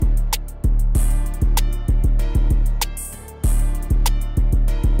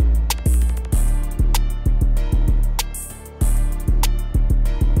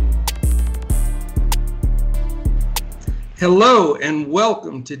Hello and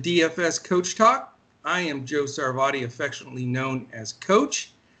welcome to DFS Coach Talk. I am Joe Sarvati, affectionately known as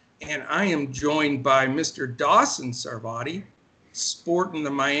Coach, and I am joined by Mr. Dawson Sarvati, sporting the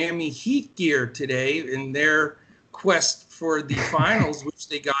Miami Heat gear today in their quest for the finals, which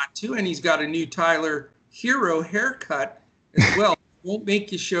they got to, and he's got a new Tyler Hero haircut as well. Won't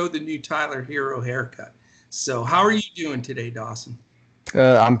make you show the new Tyler Hero haircut. So how are you doing today, Dawson?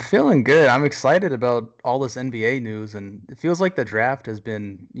 I'm feeling good. I'm excited about all this NBA news, and it feels like the draft has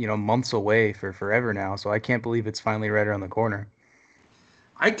been, months away for forever now. So I can't believe it's finally right around the corner.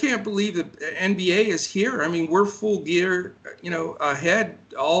 I can't believe the NBA is here. I mean, we're full gear, ahead,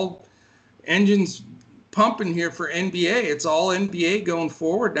 all engines pumping here for NBA. It's all NBA going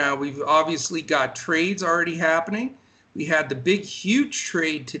forward now. We've obviously got trades already happening. We had the big, huge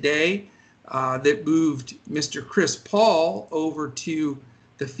trade today that moved Mr. Chris Paul over to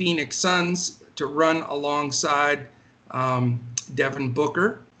the Phoenix Suns to run alongside Devin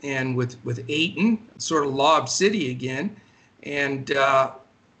Booker and with Ayton, sort of Lob City again. And I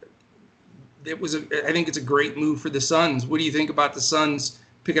think it's a great move for the Suns. What do you think about the Suns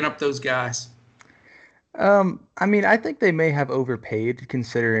picking up those guys? I think they may have overpaid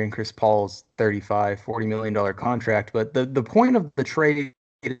considering Chris Paul's $40 million contract, but the point of the trade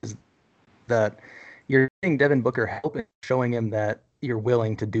is that you're getting Devin Booker help and showing him that you're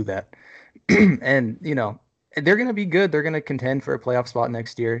willing to do that. And, they're going to be good. They're going to contend for a playoff spot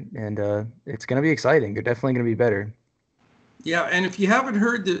next year, and it's going to be exciting. They're definitely going to be better. Yeah, and if you haven't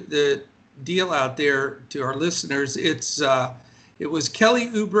heard the deal out there to our listeners, it was Kelly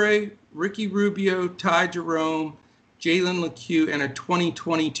Oubre, Ricky Rubio, Ty Jerome, Jalen Lecque, and a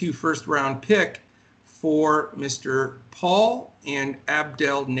 2022 first-round pick for Mr. Paul and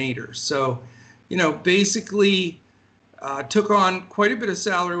Abdel Nader. So, basically took on quite a bit of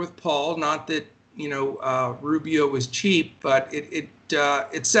salary with Paul. Not that, Rubio was cheap, but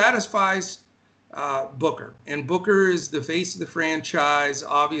it satisfies Booker. And Booker is the face of the franchise,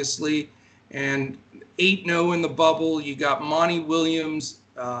 obviously, and 8-0 in the bubble. You got Monty Williams,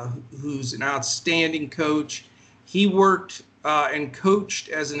 who's an outstanding coach. He worked and coached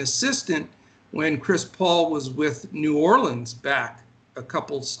as an assistant when Chris Paul was with New Orleans back a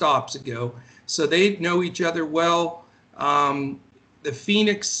couple stops ago. So they know each other well. The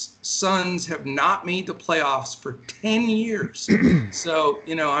Phoenix Suns have not made the playoffs for 10 years. So,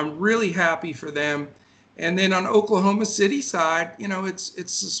 I'm really happy for them. And then on Oklahoma City side, it's a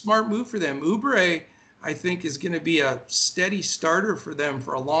smart move for them. Oubre, I think, is going to be a steady starter for them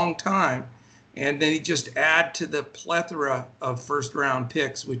for a long time. And then you just add to the plethora of first-round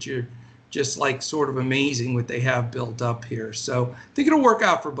picks, which are just like sort of amazing what they have built up here. So I think it'll work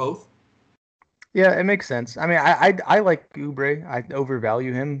out for both. Yeah, it makes sense. I like Oubre. I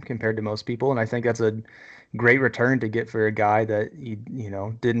overvalue him compared to most people, and I think that's a great return to get for a guy that you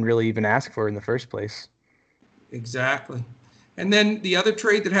didn't really even ask for in the first place. Exactly. And then the other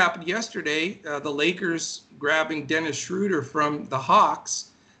trade that happened yesterday, the Lakers grabbing Dennis Schroeder from the Hawks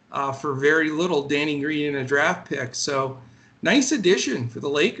for very little, Danny Green in a draft pick. So nice addition for the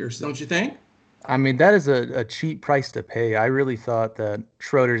Lakers, don't you think? That is a cheap price to pay. I really thought that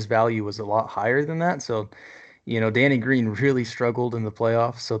Schroeder's value was a lot higher than that. So, Danny Green really struggled in the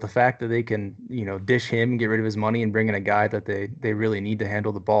playoffs. So the fact that they can, dish him, get rid of his money, and bring in a guy that they really need to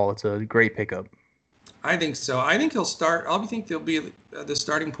handle the ball, it's a great pickup. I think so. I think he'll start. I think they'll be the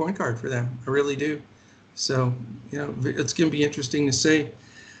starting point guard for them. I really do. So, it's going to be interesting to see.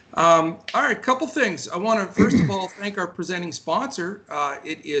 All right, couple things. I want to, first of all, thank our presenting sponsor.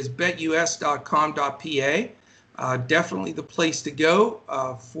 It is betus.com.pa. Definitely the place to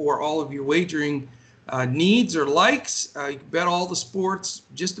go for all of your wagering needs or likes. You can bet all the sports,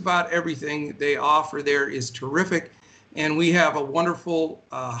 just about everything they offer there is terrific. And we have a wonderful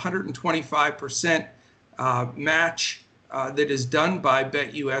 125% match that is done by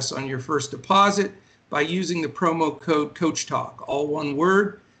BetUS on your first deposit by using the promo code CoachTalk, all one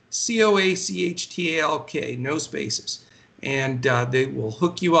word. CoachTalk, no spaces, and they will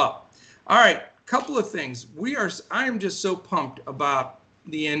hook you up. All right, couple of things. I am just so pumped about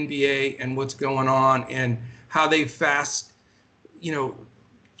the NBA and what's going on and how they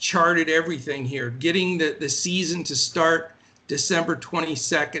charted everything here. Getting the season to start December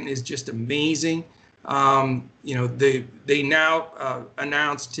 22nd is just amazing. They now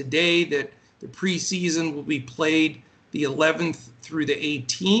announced today that the preseason will be played the 11th through the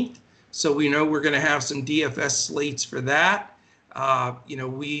 18th. So we know we're going to have some DFS slates for that.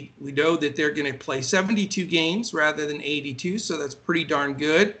 We know that they're going to play 72 games rather than 82. So that's pretty darn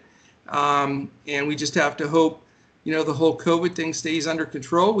good. And we just have to hope, the whole COVID thing stays under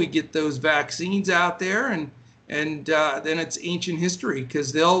control. We get those vaccines out there and and then it's ancient history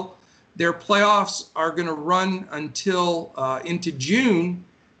because their playoffs are going to run until into June,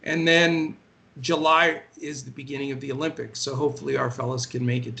 and then July is the beginning of the Olympics. So hopefully our fellas can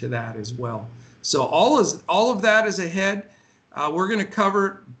make it to that as well. So all of that is ahead. We're going to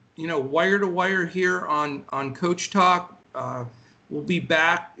cover, wire to wire here on Coach Talk. We'll be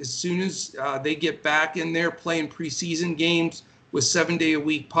back as soon as they get back in there playing preseason games with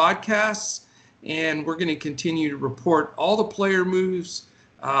 7-day-a-week podcasts. And we're going to continue to report all the player moves,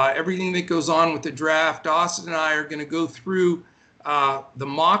 everything that goes on with the draft. Dawson and I are going to go through the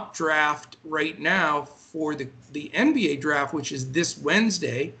mock draft right now for the NBA draft, which is this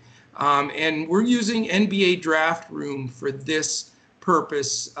Wednesday. And we're using NBA Draft Room for this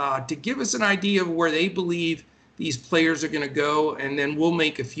purpose to give us an idea of where they believe these players are going to go. And then we'll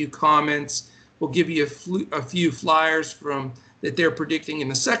make a few comments. We'll give you a few flyers from that they're predicting in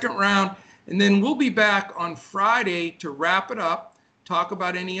the second round. And then we'll be back on Friday to wrap it up, talk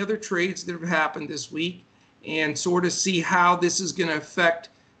about any other trades that have happened this week, and sort of see how this is going to affect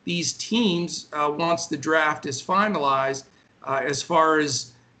these teams once the draft is finalized, as far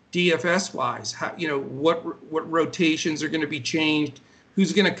as DFS wise, how, what rotations are going to be changed,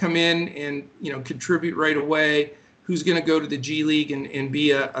 who's going to come in and contribute right away, who's going to go to the G League and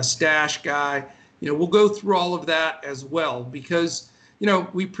be a stash guy. We'll go through all of that as well because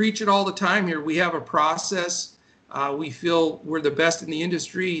we preach it all the time here. We have a process. We feel we're the best in the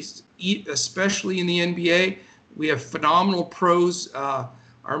industry, especially in the NBA. We have phenomenal pros.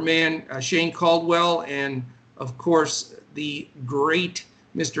 Our man, Shane Caldwell, and, of course, the great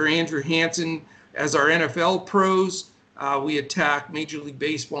Mr. Andrew Hansen as our NFL pros. We attack Major League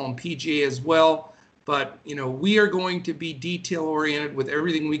Baseball and PGA as well. But, we are going to be detail-oriented with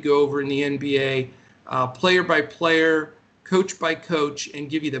everything we go over in the NBA, player by player, coach by coach, and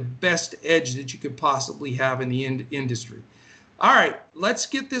give you the best edge that you could possibly have in the industry. All right, let's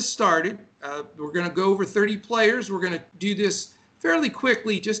get this started. We're going to go over 30 players. We're going to do this fairly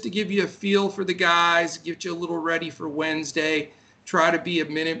quickly just to give you a feel for the guys, get you a little ready for Wednesday, try to be a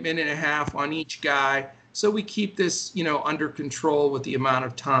minute and a half on each guy so we keep this, under control with the amount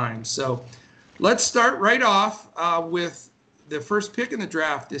of time. So let's start right off with the first pick in the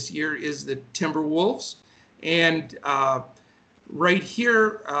draft this year is the Timberwolves. And right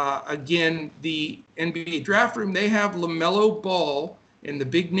here, again, the NBA Draft Room, they have LaMelo Ball, and the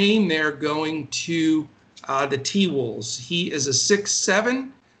big name there going to the T-Wolves. He is a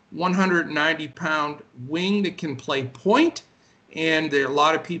 6'7", 190-pound wing that can play point, and a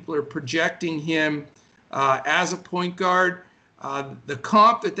lot of people are projecting him as a point guard. The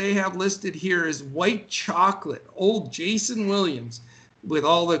comp that they have listed here is white chocolate, old Jason Williams, with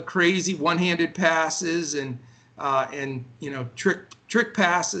all the crazy one-handed passes and trick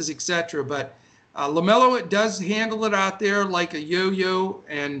passes, etc. But LaMelo, it does handle it out there like a yo-yo.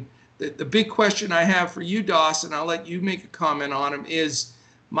 And the big question I have for you, Dawson, I'll let you make a comment on him, is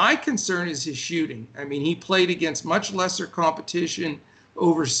my concern is his shooting. I mean, he played against much lesser competition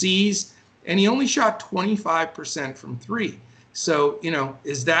overseas, and he only shot 25% from three. So,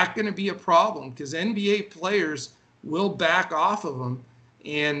 is that going to be a problem? Because NBA players will back off of him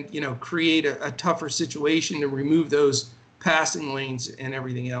and, create a tougher situation to remove those passing lanes and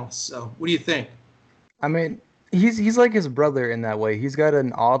everything else. So what do you think? I mean, he's like his brother in that way. He's got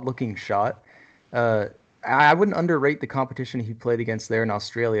an odd-looking shot. I wouldn't underrate the competition he played against there in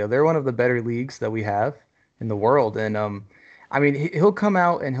Australia. They're one of the better leagues that we have in the world. And, I mean, he'll come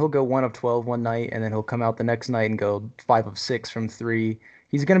out and he'll go 1 of 12 one night, and then he'll come out the next night and go 5 of 6 from three.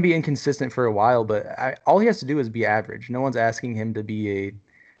 He's going to be inconsistent for a while, but all he has to do is be average. No one's asking him to be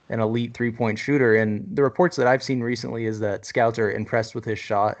an elite three-point shooter. And the reports that I've seen recently is that scouts are impressed with his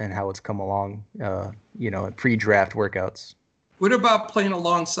shot and how it's come along, in pre-draft workouts. What about playing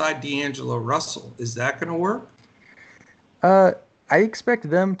alongside D'Angelo Russell? Is that going to work? I expect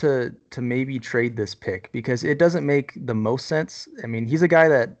them to maybe trade this pick because it doesn't make the most sense. I mean, he's a guy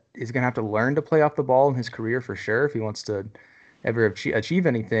that is going to have to learn to play off the ball in his career for sure if he wants to ever achieve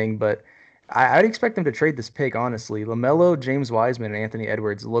anything. But I'd expect them to trade this pick, honestly. LaMelo, James Wiseman, and Anthony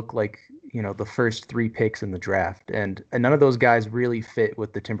Edwards look like, the first 3 picks in the draft. And none of those guys really fit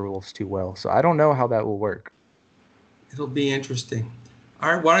with the Timberwolves too well. So I don't know how that will work. It'll be interesting.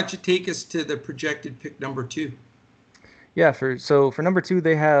 All right, why don't you take us to the projected pick number 2? Yeah, for number 2,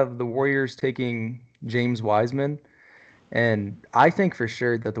 they have the Warriors taking James Wiseman. And I think for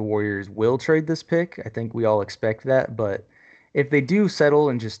sure that the Warriors will trade this pick. I think we all expect that. But if they do settle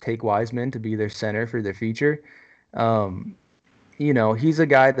and just take Wiseman to be their center for their future, he's a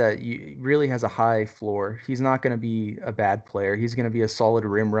guy that really has a high floor. He's not going to be a bad player. He's going to be a solid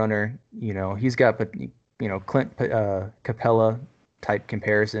rim runner. He's got Clint Capella type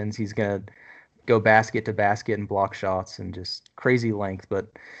comparisons. He's gonna go basket to basket and block shots and just crazy length. But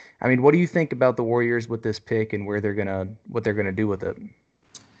I mean, what do you think about the Warriors with this pick and what they're gonna do with it?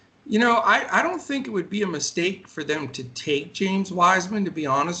 I don't think it would be a mistake for them to take James Wiseman, to be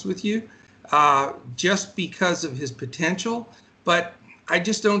honest with you, just because of his potential. But I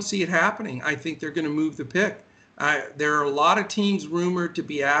just don't see it happening. I think they're going to move the pick. There are a lot of teams rumored to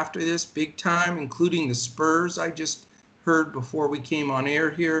be after this big time, including the Spurs. I just heard before we came on air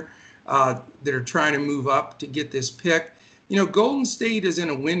here that are trying to move up to get this pick. Golden State is in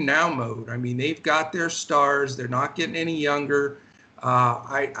a win now mode. I mean, they've got their stars. They're not getting any younger.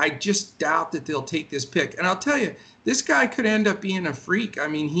 I just doubt that they'll take this pick. And I'll tell you, this guy could end up being a freak. I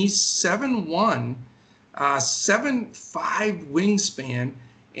mean, he's 7'1", 7'5" wingspan.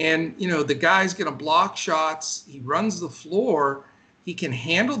 And, the guy's going to block shots. He runs the floor. He can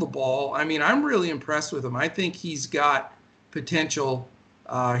handle the ball. I mean, I'm really impressed with him. I think he's got potential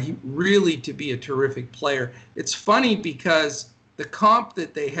to be a terrific player. It's funny because the comp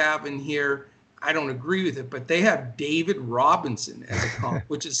that they have in here, I don't agree with it, but they have David Robinson as a comp,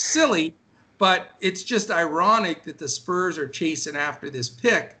 which is silly, but it's just ironic that the Spurs are chasing after this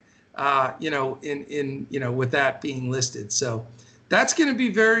pick, with that being listed. So that's going to be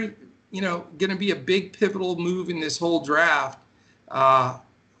going to be a big pivotal move in this whole draft. I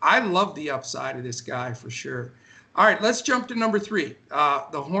love the upside of this guy for sure. All right, let's jump to number 3.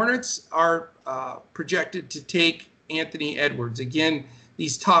 The Hornets are projected to take Anthony Edwards. Again,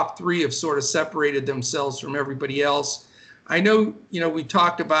 these top 3 have sort of separated themselves from everybody else. I know, we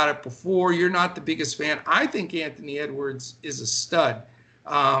talked about it before. You're not the biggest fan. I think Anthony Edwards is a stud.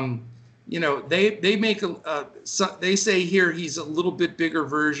 They make they say here he's a little bit bigger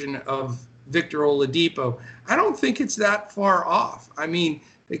version of Victor Oladipo. I don't think it's that far off. I mean,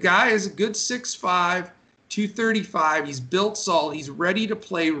 the guy is a good 6'5", 235. He's built solid. He's ready to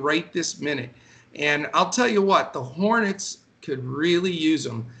play right this minute. And I'll tell you what, the Hornets could really use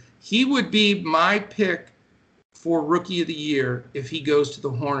him. He would be my pick for Rookie of the Year if he goes to the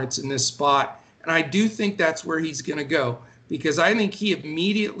Hornets in this spot. And I do think that's where he's going to go, because I think he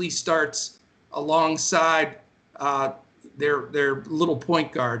immediately starts alongside their little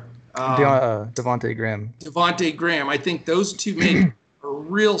point guard. Devontae Graham. Devontae Graham. I think those two make a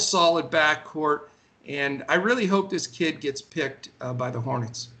real solid backcourt. And I really hope this kid gets picked by the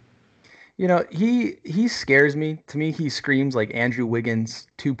Hornets. He scares me. To me, he screams like Andrew Wiggins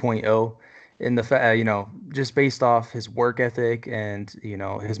 2.0 in the just based off his work ethic and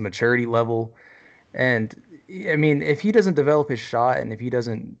his maturity level. And I mean, if he doesn't develop his shot, and if he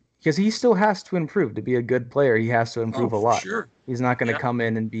doesn't, because he still has to improve to be a good player, he has to improve a lot. Sure. He's not going to come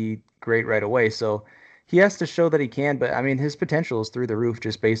in and be great right away. So he has to show that he can. But I mean, his potential is through the roof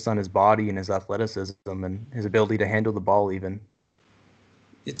just based on his body and his athleticism and his ability to handle the ball even.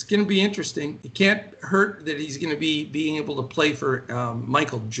 It's going to be interesting. It can't hurt that he's going to be being able to play for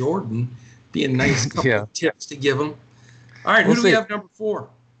Michael Jordan. Be a nice couple of tips to give him. All right, who do we have number 4?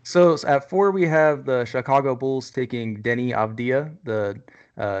 So at 4, we have the Chicago Bulls taking Deni Avdija, the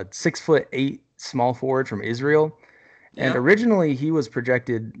 6'8" small forward from Israel. And originally he was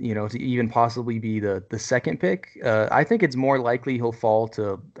projected, to even possibly be the second pick. I think it's more likely he'll fall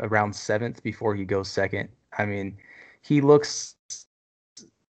to around 7th before he goes second. I mean, he looks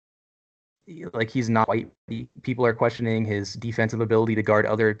like he's not quite. People are questioning his defensive ability to guard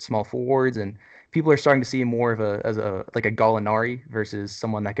other small forwards, and people are starting to see him more of a Gallinari versus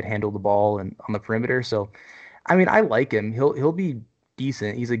someone that could handle the ball and on the perimeter. So, I mean, I like him. He'll be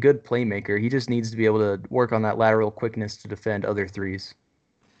decent. He's a good playmaker. He just needs to be able to work on that lateral quickness to defend other threes.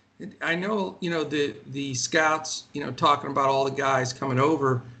 I know, the scouts, talking about all the guys coming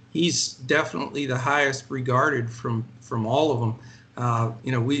over, he's definitely the highest regarded from all of them.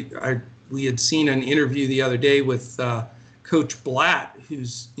 We had seen an interview the other day with Coach Blatt,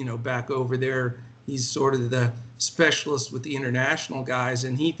 who's, back over there. He's sort of the specialist with the international guys,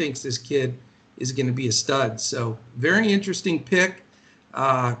 and he thinks this kid is going to be a stud. So very interesting pick.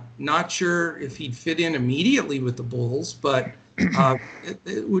 Not sure if he'd fit in immediately with the Bulls, but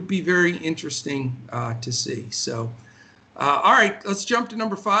it would be very interesting to see. So, all right, let's jump to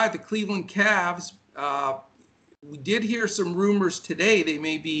number 5, the Cleveland Cavs. We did hear some rumors today they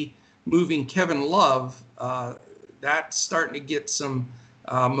may be moving Kevin Love. That's starting to get some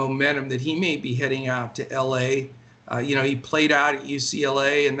momentum that he may be heading out to L.A. He played out at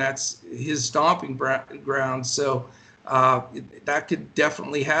UCLA, and that's his stomping ground. So that could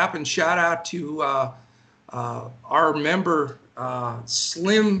definitely happen. Shout out to our member,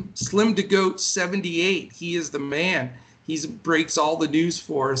 Slim to Goat 78. He is the man. He breaks all the news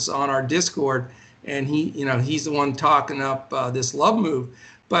for us on our Discord. and he's the one talking up this Love move.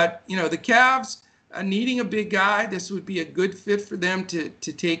 But the Cavs needing a big guy, this would be a good fit for them to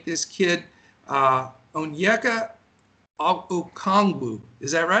take this kid, Onyeka Okongwu.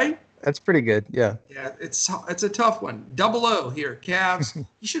 Is that right? That's pretty good. Yeah. Yeah, it's a tough one. Double O here, Cavs.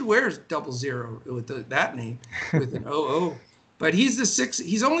 You should wear 00 with that name, with an OO. But he's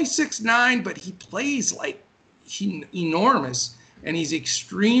He's only 6'9", but he plays like enormous, and he's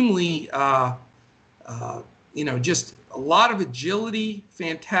extremely, just a lot of agility.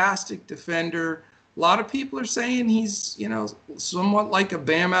 Fantastic defender. A lot of people are saying he's, somewhat like a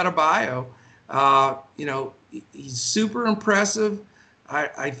Bam Adebayo. He's super impressive.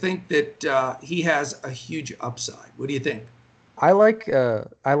 I think that he has a huge upside. What do you think? I like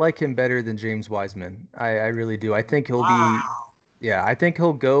him better than James Wiseman. I really do. I think he'll be. Yeah, I think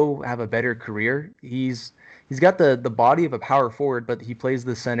he'll go have a better career. He's got the body of a power forward, but he plays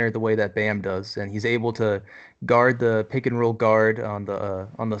the center the way that Bam does, and he's able to guard the pick and roll guard on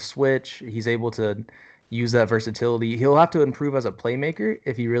the switch. He's able to use that versatility. He'll have to improve as a playmaker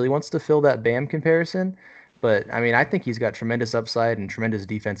if he really wants to fill that Bam comparison. But I mean, I think he's got tremendous upside and tremendous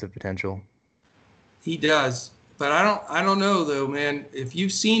defensive potential. He does, but I don't know though, man. If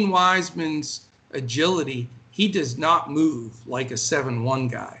you've seen Wiseman's agility, he does not move like a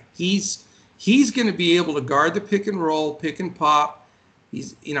 7'1" guy. He's going to be able to guard the pick and roll, pick and pop.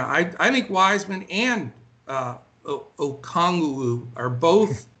 I think Wiseman and Okongwu are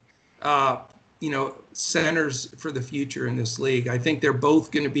both, centers for the future in this league. I think they're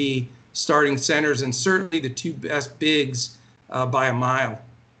both going to be starting centers, and certainly the two best bigs by a mile.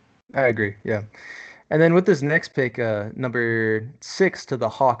 I agree. Yeah. And then with this next pick, number 6 to the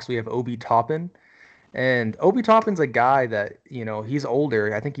Hawks, we have Obi Toppin. And Obi Toppin's a guy that, he's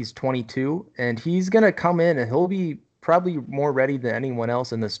older. I think he's 22, and he's going to come in and he'll be probably more ready than anyone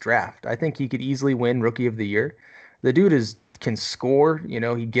else in this draft. I think he could easily win Rookie of the Year. The dude can score,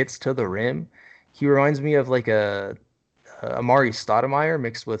 he gets to the rim. He reminds me of like a Amari Stoudemire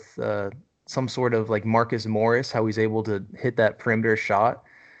mixed with some sort of like Marcus Morris, how he's able to hit that perimeter shot.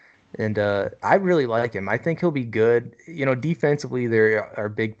 And I really like him. I think he'll be good. Defensively, there are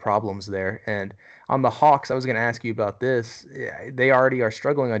big problems there. And on the Hawks, I was going to ask you about this. They already are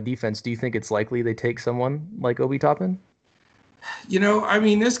struggling on defense. Do you think it's likely they take someone like Obi Toppin?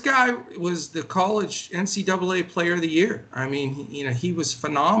 This guy was the college NCAA Player of the Year. He was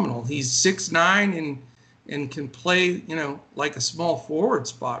phenomenal. He's 6'9" and can play, like a small forward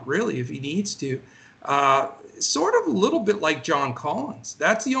spot, really, if he needs to. Sort of a little bit like John Collins.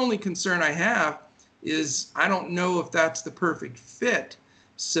 That's the only concern I have, is I don't know if that's the perfect fit.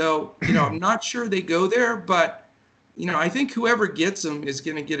 So, I'm not sure they go there, but, I think whoever gets him is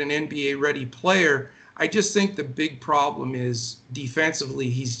going to get an NBA-ready player. I just think the big problem is defensively,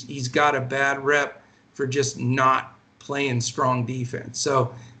 he's got a bad rep for just not playing strong defense.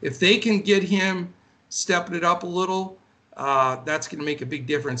 So if they can get him stepping it up a little, that's going to make a big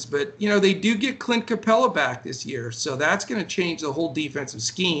difference. But, they do get Clint Capella back this year, so that's going to change the whole defensive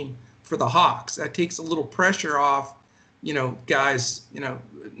scheme for the Hawks. That takes a little pressure off, guys,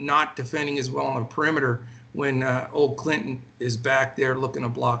 not defending as well on the perimeter when old Clinton is back there looking to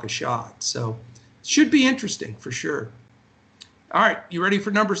block a shot. So should be interesting for sure. All right, you ready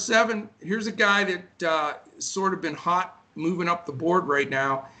for number 7? Here's a guy that sort of been hot moving up the board right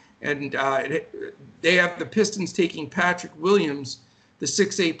now. And they have the Pistons taking Patrick Williams, the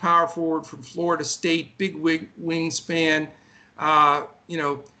 6'8" power forward from Florida State, big wingspan.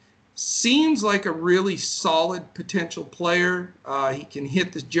 Seems like a really solid potential player. He can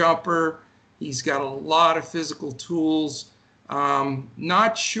hit the jumper. He's got a lot of physical tools.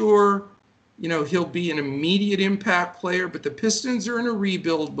 Not sure, he'll be an immediate impact player, but the Pistons are in a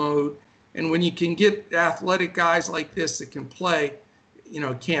rebuild mode. And when you can get athletic guys like this that can play,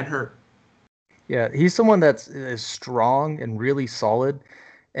 it can't hurt. Yeah, he's someone that's strong and really solid.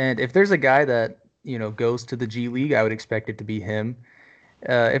 And if there's a guy that, goes to the G League, I would expect it to be him.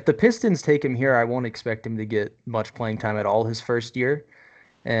 If the Pistons take him here, I won't expect him to get much playing time at all his first year.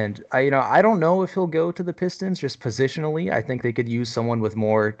 And I don't know if he'll go to the Pistons just positionally. I think they could use someone with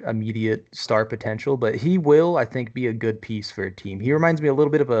more immediate star potential, but he will, I think, be a good piece for a team. He reminds me a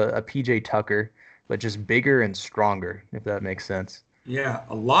little bit of a PJ Tucker, but just bigger and stronger, if that makes sense. Yeah,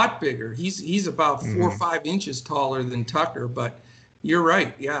 a lot bigger. He's about 4 or 5 inches taller than Tucker, but you're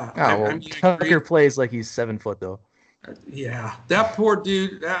right. Yeah. Tucker plays like he's 7 foot though. Yeah, that poor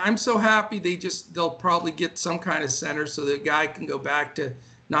dude. I'm so happy they'll probably get some kind of center so the guy can go back to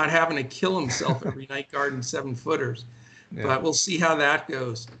not having to kill himself every night guarding 7-footers. Yeah. But we'll see how that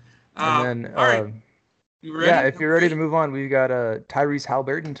goes. And then, all right. You Yeah, ready? if you're ready to move on, we've got Tyrese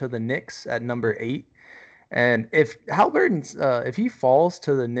Halliburton to the Knicks at number 8. And if Halliburton's if he falls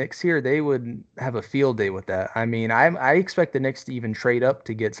to the Knicks here, they would have a field day with that. I mean, I expect the Knicks to even trade up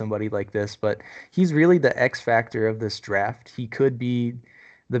to get somebody like this, but he's really the X factor of this draft. He could be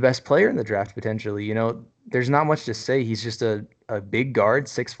the best player in the draft potentially. There's not much to say. He's just a big guard,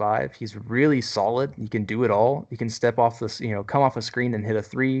 6'5". He's really solid. He can do it all. He can step off this, come off a screen and hit a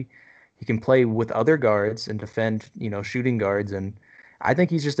three. He can play with other guards and defend, shooting guards. And I think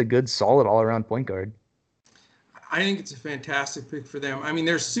he's just a good, solid all-around point guard. I think it's a fantastic pick for them. I mean,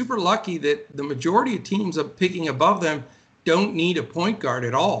 they're super lucky that the majority of teams up picking above them don't need a point guard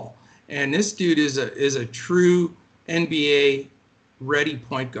at all. And this dude is a true NBA ready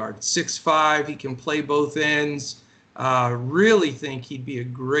point guard. 6'5", he can play both ends. Really think he'd be a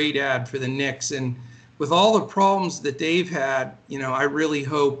great add for the Knicks. And with all the problems that they've had, I really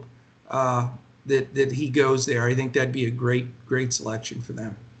hope that he goes there. I think that'd be a great selection for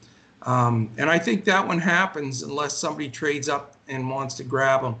them. And I think that one happens unless somebody trades up and wants to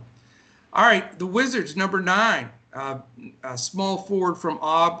grab them. All right, the Wizards, number 9, a small forward from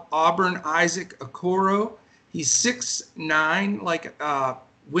Auburn, Isaac Okoro. He's 6'9", like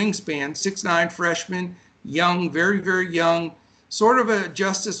wingspan, 6'9", freshman, young, very, very young, sort of a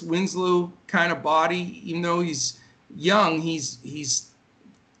Justice Winslow kind of body. Even though he's young, he's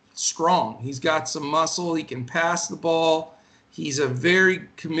strong. He's got some muscle. He can pass the ball. He's a very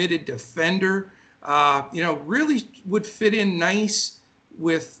committed defender. Really would fit in nice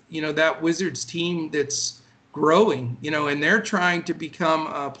with, that Wizards team that's growing, and they're trying to become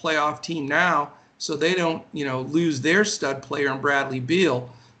a playoff team now so they don't, lose their stud player in Bradley Beal.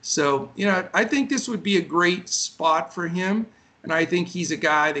 So, I think this would be a great spot for him. And I think he's a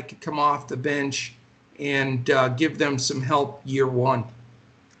guy that could come off the bench and give them some help year one.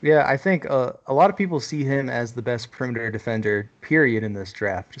 Yeah, I think a lot of people see him as the best perimeter defender, period, in this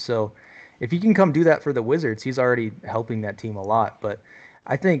draft. So if he can come do that for the Wizards, he's already helping that team a lot. But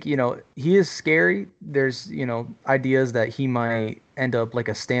I think, he is scary. There's, ideas that he might end up like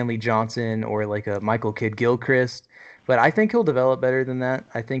a Stanley Johnson or like a Michael Kidd-Gilchrist. But I think he'll develop better than that.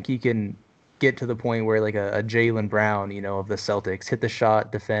 I think he can get to the point where like a Jaylen Brown, of the Celtics, hit the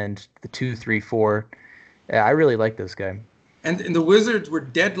shot, defend the 2, 3, 4. Yeah, I really like this guy. And the Wizards were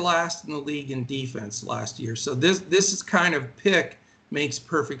dead last in the league in defense last year. So this kind of pick makes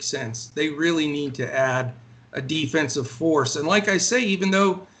perfect sense. They really need to add a defensive force. And like I say, even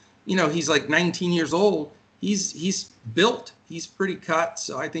though, he's like 19 years old, he's built. He's pretty cut.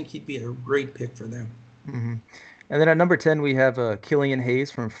 So I think he'd be a great pick for them. Mm-hmm. And then at number 10, we have Killian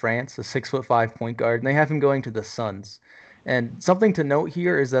Hayes from France, a 6'5" point guard. And they have him going to the Suns. And something to note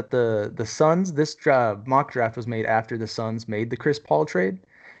here is that the Suns, this mock draft was made after the Suns made the Chris Paul trade.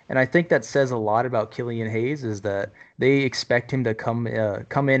 And I think that says a lot about Killian Hayes, is that they expect him to come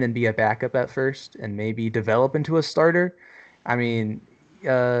in and be a backup at first and maybe develop into a starter. I mean,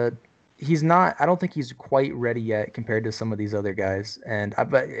 he's not, I don't think he's quite ready yet compared to some of these other guys.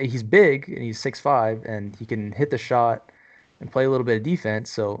 But he's big and he's 6'5", and he can hit the shot and play a little bit of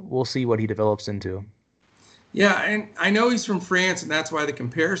defense. So we'll see what he develops into. Yeah, and I know he's from France, and that's why the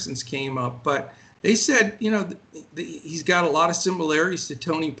comparisons came up. But they said, he's got a lot of similarities to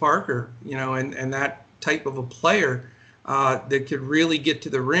Tony Parker, and that type of a player that could really get to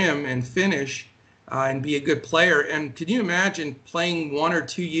the rim and finish and be a good player. And can you imagine playing 1 or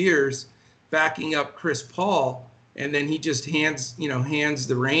 2 years backing up Chris Paul, and then he just hands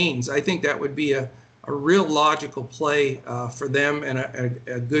the reins? I think that would be a real logical play for them and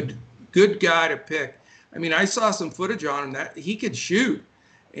a good guy to pick. I mean, I saw some footage on him that he could shoot,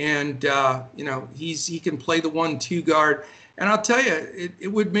 and he can play the 1-2 guard. And I'll tell you, it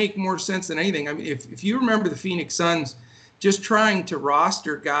would make more sense than anything. I mean, if you remember the Phoenix Suns just trying to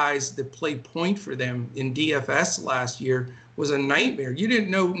roster guys that played point for them in DFS last year was a nightmare. You didn't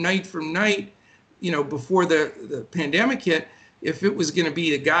know night from night, before the pandemic hit, if it was going to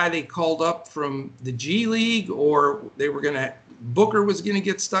be the guy they called up from the G League, or Booker was going to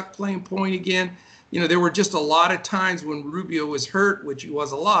get stuck playing point again. There were just a lot of times when Rubio was hurt, which he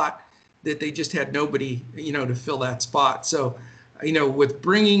was a lot, that they just had nobody, to fill that spot. So, with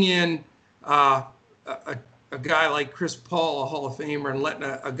bringing in a guy like Chris Paul, a Hall of Famer, and letting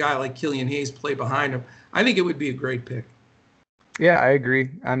a guy like Killian Hayes play behind him, I think it would be a great pick. Yeah, I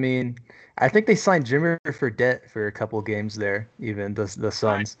agree. I mean, I think they signed Jimmy Fredette for a couple games there, even the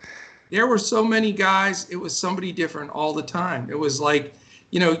Suns. Right. There were so many guys. It was somebody different all the time. It was like,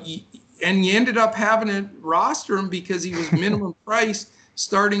 and you ended up having to roster him because he was minimum price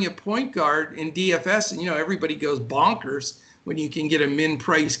starting at point guard in DFS. And, everybody goes bonkers when you can get a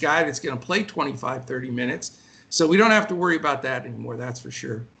min-price guy that's going to play 25, 30 minutes. So we don't have to worry about that anymore, that's for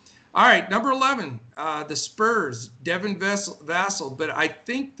sure. All right, number 11, the Spurs, Devin Vassell. But I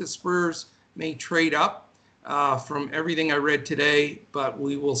think the Spurs may trade up from everything I read today, but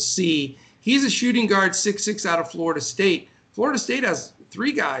we will see. He's a shooting guard, 6'6", out of Florida State. Florida State has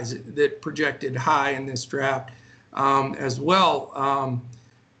 3 guys that projected high in this draft as well.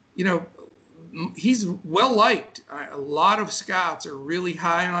 He's well liked. A lot of scouts are really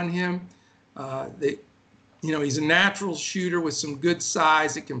high on him. He's a natural shooter with some good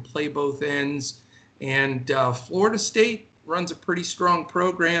size that can play both ends. And Florida State runs a pretty strong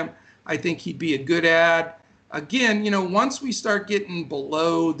program. I think he'd be a good add. Again, once we start getting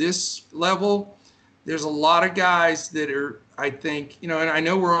below this level, there's a lot of guys that are, I think, and I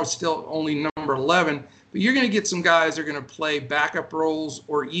know we're all still only number 11, but you're going to get some guys that are going to play backup roles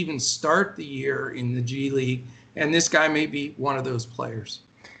or even start the year in the G League. And this guy may be one of those players.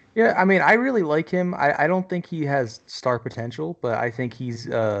 Yeah, I mean, I really like him. I don't think he has star potential, but I think he's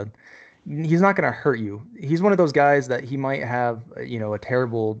not going to hurt you. He's one of those guys that he might have, a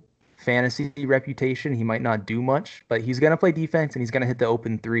terrible fantasy reputation. He might not do much, but he's going to play defense and he's going to hit the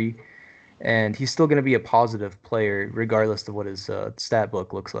open 3, and he's still going to be a positive player regardless of what his stat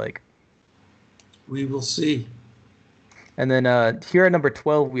book looks like. We will see. And then here at number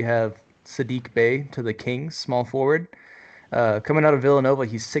 12, we have Sadiq Bey to the Kings, small forward. Coming out of Villanova,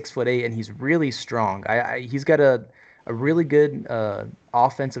 he's 6'8", and he's really strong. He's got a really good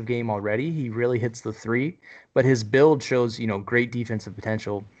offensive game already. He really hits the 3, but his build shows great defensive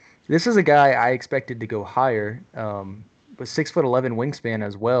potential. This is a guy I expected to go higher, but 6'11" wingspan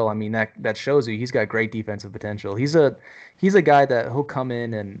as well. I mean that shows you he's got great defensive potential. He's a guy that he'll come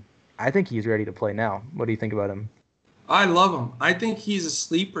in, and I think he's ready to play now. What do you think about him? I love him. I think he's a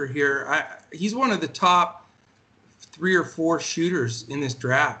sleeper here. He's one of the top 3 or 4 shooters in this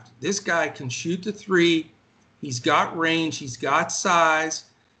draft. This guy can shoot the 3. He's got range. He's got size.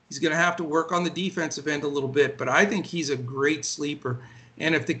 He's going to have to work on the defensive end a little bit, but I think he's a great sleeper.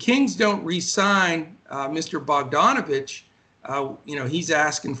 And if the Kings don't re-sign Mr. Bogdanovich, he's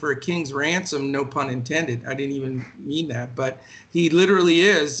asking for a king's ransom, no pun intended. I didn't even mean that, but he literally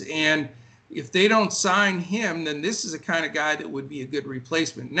is. And if they don't sign him, then this is the kind of guy that would be a good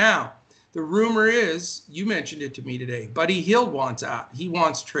replacement. Now, the rumor is, you mentioned it to me today, Buddy Hield wants out. He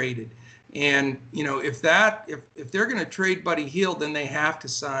wants traded. And, if they're going to trade Buddy Hield, then they have to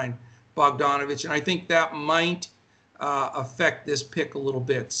sign Bogdanovich. And I think that might affect this pick a little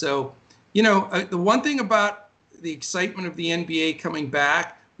bit. So, the one thing about the excitement of the NBA coming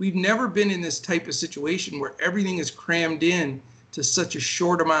back, we've never been in this type of situation where everything is crammed in to such a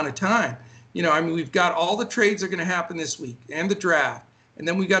short amount of time. We've got all the trades that are going to happen this week and the draft. And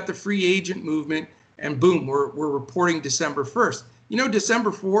then we got the free agent movement, and boom, we're reporting December 1st.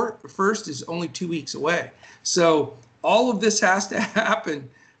 December 1st is only 2 weeks away. So all of this has to happen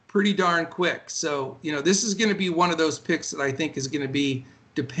pretty darn quick. So, this is going to be one of those picks that I think is going to be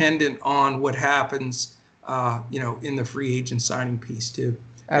dependent on what happens, in the free agent signing piece too.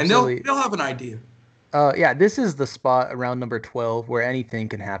 Absolutely. And they'll have an idea. This is the spot around number 12 where anything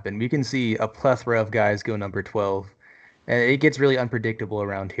can happen. We can see a plethora of guys go number 12. And it gets really unpredictable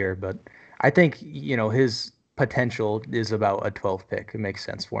around here, but I think, his potential is about a 12th pick. It makes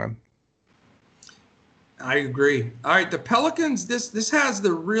sense for him. I agree. All right, the Pelicans, this has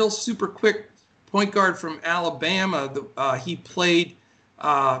the real super quick point guard from Alabama. He played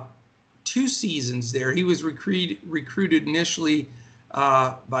 2 seasons there. He was recruited initially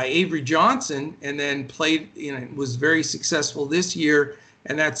by Avery Johnson, and then played, was very successful this year,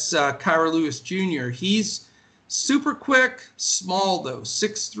 and that's Kira Lewis Jr. He's super quick, small though,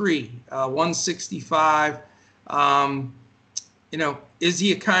 6'3", 165. Is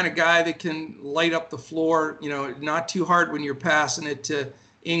he a kind of guy that can light up the floor? Not too hard when you're passing it to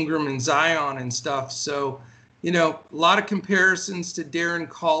Ingram and Zion and stuff. So, a lot of comparisons to Darren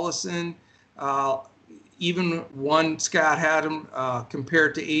Collison. Even one scout had him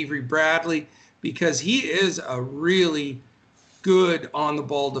compared to Avery Bradley, because he is a really good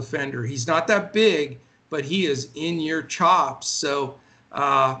on-the-ball defender. He's not that big, but he is in your chops. So,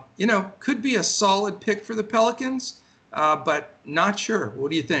 could be a solid pick for the Pelicans, but not sure. What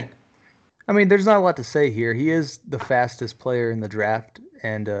do you think? I mean, there's not a lot to say here. He is the fastest player in the draft,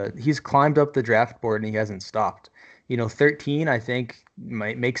 and he's climbed up the draft board, and he hasn't stopped. 13, I think,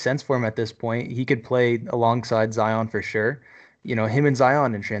 might make sense for him at this point. He could play alongside Zion for sure. Him and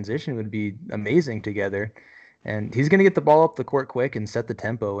Zion in transition would be amazing together. And he's going to get the ball up the court quick and set the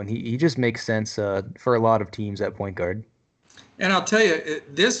tempo, and he just makes sense for a lot of teams at point guard. And I'll tell you,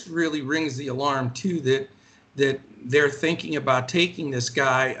 this really rings the alarm, too, that, that they're thinking about taking this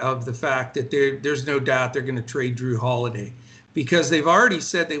guy, of the fact that there's no doubt they're going to trade Drew Holiday, because they've already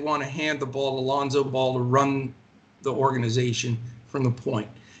said they want to hand the ball to Lonzo Ball to run the organization from the point.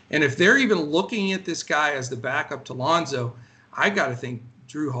 And if they're even looking at this guy as the backup to Lonzo, I got to think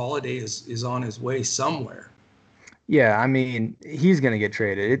Drew Holiday is on his way somewhere. Yeah, I mean, he's going to get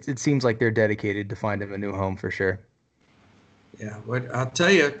traded. It seems like they're dedicated to find him a new home for sure. Yeah, but I'll tell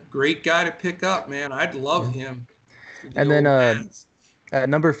you, great guy to pick up, man. I'd love him. And then at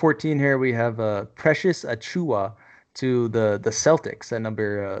number 14 here, we have Precious Achiuwa to the Celtics at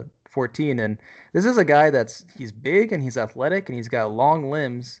number 14. And this is a guy he's big and he's athletic and he's got long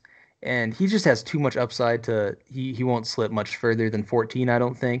limbs, and he just has too much upside he won't slip much further than 14, I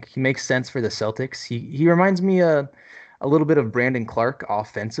don't think. He makes sense for the Celtics. He reminds me a little bit of Brandon Clark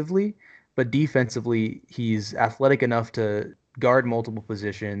offensively, but defensively he's athletic enough to guard multiple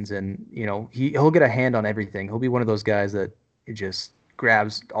positions, and he'll get a hand on everything. He'll be one of those guys that just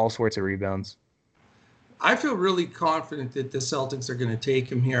grabs all sorts of rebounds. I feel really confident that the Celtics are going to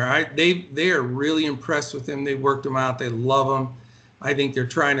take him here. They are really impressed with him. They worked him out. They love him. I think they're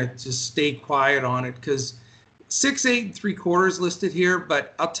trying to just stay quiet on it, because 6'8" 3/4 listed here.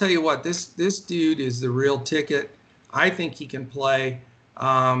 But I'll tell you what, this dude is the real ticket. I think he can play.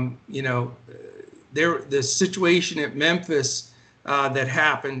 The situation at Memphis that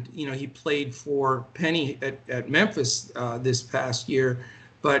happened, he played for Penny at Memphis this past year.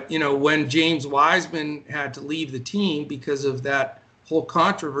 But, when James Wiseman had to leave the team because of that whole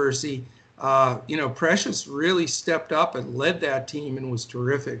controversy, Precious really stepped up and led that team and was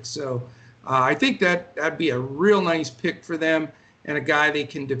terrific. So I think that'd be a real nice pick for them, and a guy they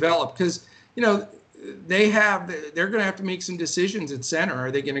can develop, because, they're going to have to make some decisions at center.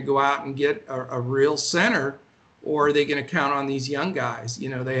 Are they going to go out and get a real center, or are they going to count on these young guys?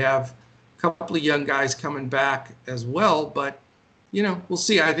 They have a couple of young guys coming back as well, but we'll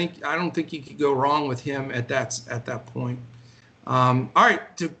see. I don't think you could go wrong with him at that point. All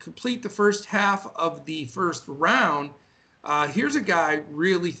right, to complete the first half of the first round, here's a guy I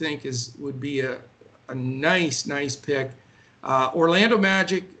really think would be a nice pick. Orlando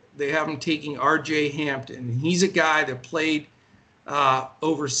Magic. They have him taking R.J. Hampton. He's a guy that played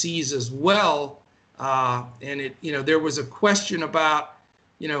overseas as well, and there was a question about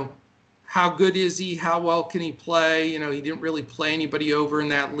how good is he, how well can he play. He didn't really play anybody over in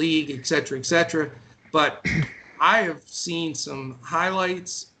that league, et cetera, et cetera. But I have seen some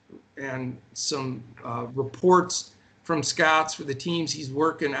highlights and some reports from scouts for the teams he's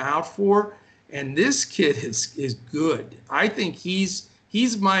working out for, and this kid is good. I think he's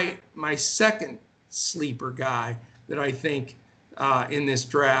my second sleeper guy that I think in this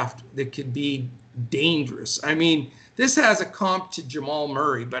draft that could be dangerous. I mean, this has a comp to Jamal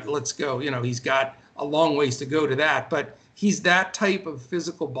Murray, but let's go. He's got a long ways to go to that, but he's that type of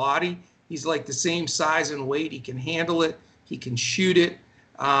physical body. He's like the same size and weight. He can handle it. He can shoot it,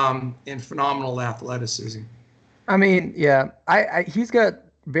 and phenomenal athleticism. I mean, yeah, he's got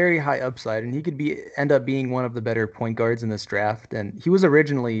very high upside, and he could end up being one of the better point guards in this draft. And he was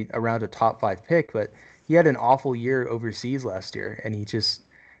originally around a top 5 pick, but he had an awful year overseas last year, and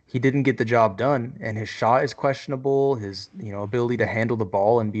he didn't get the job done. And his shot is questionable. His ability to handle the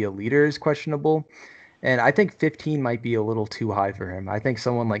ball and be a leader is questionable. And I think 15 might be a little too high for him. I think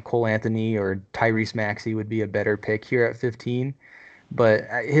someone like Cole Anthony or Tyrese Maxey would be a better pick here at 15. But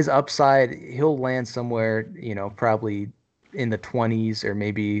his upside, he'll land somewhere, probably in the 20s or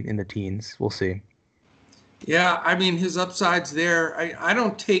maybe in the teens. We'll see. Yeah, I mean, his upside's there. I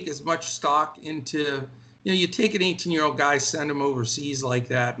don't take as much stock into, you take an 18-year-old guy, send him overseas like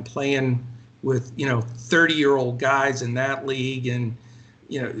that and playing with, 30-year-old guys in that league and,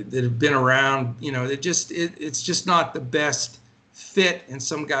 that have been around, it's just not the best fit. And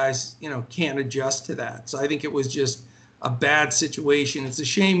some guys, can't adjust to that. So I think it was just a bad situation. It's a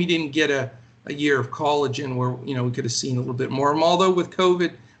shame he didn't get a year of college in where, we could have seen a little bit more of him. Although with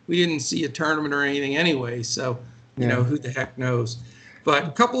COVID, we didn't see a tournament or anything anyway. So, who the heck knows. But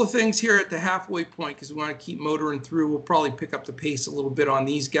a couple of things here at the halfway point, because we want to keep motoring through. We'll probably pick up the pace a little bit on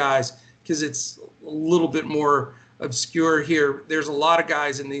these guys because it's a little bit more obscure here. There's a lot of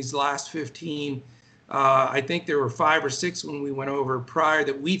guys in these last 15. I think there were 5 or 6 when we went over prior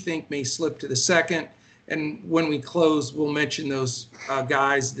that we think may slip to the second. And when we close, we'll mention those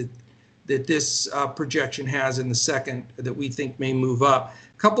guys that this projection has in the second that we think may move up.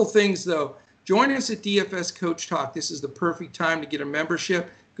 A couple things, though. Join us at DFS Coach Talk. This is the perfect time to get a membership.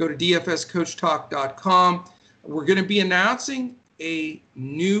 Go to dfscoachtalk.com. We're going to be announcing a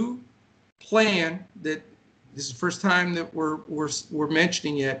new plan that this is the first time that we're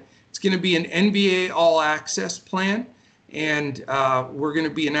mentioning it. It's going to be an NBA All Access plan, and we're going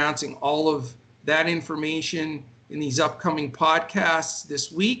to be announcing all of that information in these upcoming podcasts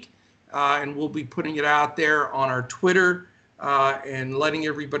this week, and we'll be putting it out there on our Twitter and letting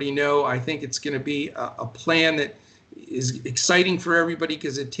everybody know. I think it's going to be a plan that is exciting for everybody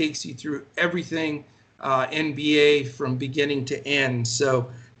because it takes you through everything NBA from beginning to end.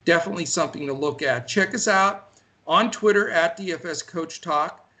 So definitely something to look at. Check us out on Twitter at DFS Coach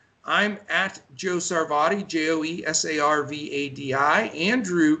Talk. I'm at Joe Sarvadi, Joesarvadi.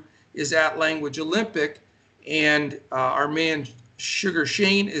 Andrew is at Language Olympic, and our man Sugar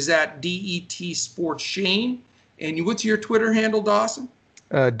Shane is at DET Sports Shane. And what's your Twitter handle, Dawson?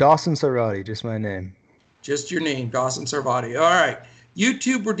 Dawson Sarvadi, just my name. Just your name, Dawson Sarvadi. All right.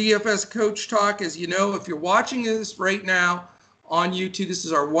 YouTube or DFS Coach Talk. As you know, if you're watching this right now on YouTube, this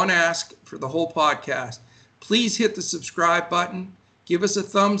is our one ask for the whole podcast. Please hit the subscribe button. Give us a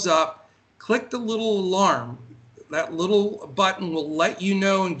thumbs up. Click the little alarm. That little button will let you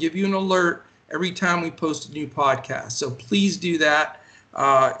know and give you an alert every time we post a new podcast. So please do that.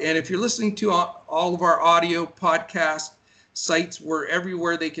 And if you're listening to all of our audio podcast sites, we're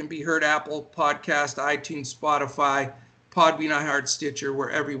everywhere they can be heard: Apple Podcast, iTunes, Spotify, Podbean, iHeart, Stitcher. We're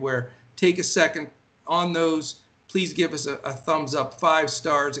everywhere. Take a second on those. Please give us a thumbs up, 5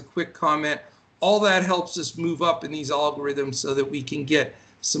 stars, a quick comment. All that helps us move up in these algorithms so that we can get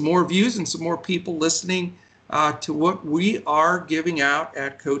some more views and some more people listening to what we are giving out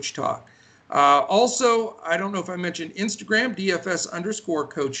at Coach Talk. Also, I don't know if I mentioned Instagram,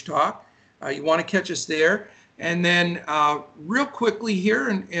 DFS_Coach Talk. You want to catch us there. And then real quickly here,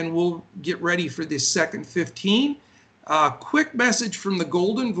 and we'll get ready for this second 15. Quick message from the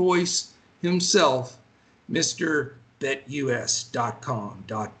golden voice himself, Mr. BetUS.com.pa.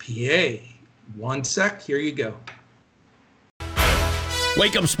 One sec, here you go.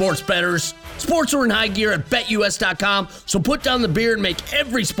 Wake up, sports bettors. Sports are in high gear at BetUS.com, so put down the beer and make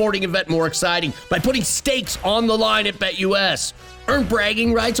every sporting event more exciting by putting stakes on the line at BetUS. Earn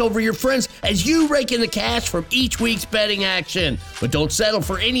bragging rights over your friends as you rake in the cash from each week's betting action. But don't settle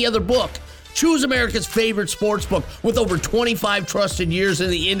for any other book. Choose America's favorite sports book with over 25 trusted years in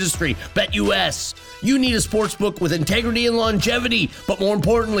the industry, BetUS. You need a sports book with integrity and longevity, but more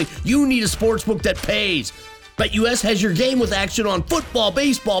importantly, you need a sports book that pays. BetUS has your game with action on football,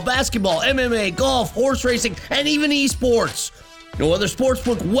 baseball, basketball, MMA, golf, horse racing, and even esports. No other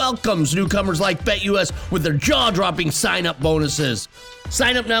sportsbook welcomes newcomers like BetUS with their jaw-dropping sign-up bonuses.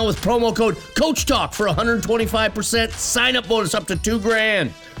 Sign up now with promo code CoachTalk for 125% sign-up bonus up to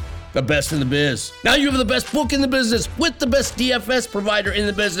 $2,000. The best in the biz. Now you have the best book in the business with the best DFS provider in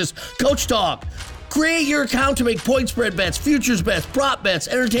the business, Coach Talk. Create your account to make point spread bets, futures bets, prop bets,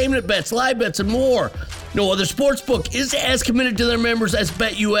 entertainment bets, live bets, and more. No other sportsbook is as committed to their members as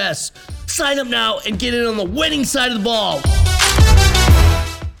BetUS. Sign up now and get in on the winning side of the ball.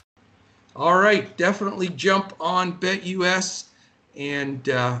 All right, definitely jump on BetUS and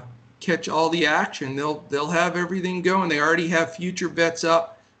catch all the action. They'll have everything going. They already have future bets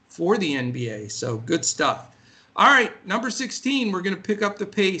up for the NBA, so good stuff. All right, number 16, we're going to pick up the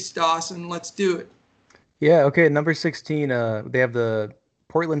pace, Dawson. Let's do it. Yeah, okay, number 16, they have the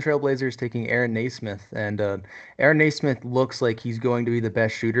Portland Trailblazers taking Aaron Naismith, and Aaron Naismith looks like he's going to be the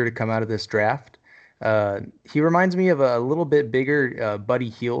best shooter to come out of this draft. He reminds me of a little bit bigger Buddy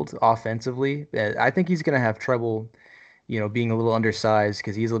Hield offensively. I think he's going to have trouble, being a little undersized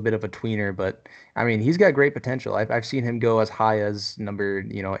because he's a bit of a tweener, but I mean, he's got great potential. I've seen him go as high as number,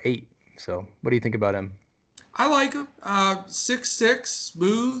 8. So what do you think about him? I like him. 6'6",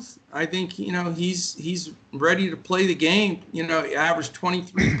 smooth. I think, he's ready to play the game. He averaged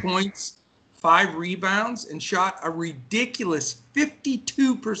 23 points, 5 rebounds, and shot a ridiculous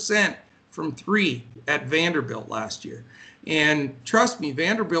 52% from 3 at Vanderbilt last year. And trust me,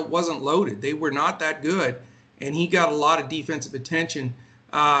 Vanderbilt wasn't loaded. They were not that good, and he got a lot of defensive attention.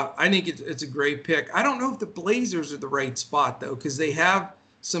 I think it's a great pick. I don't know if the Blazers are the right spot, though, because they have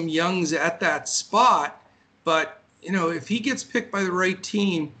some youngs at that spot. But, if he gets picked by the right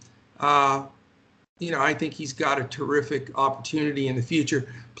team, I think he's got a terrific opportunity in the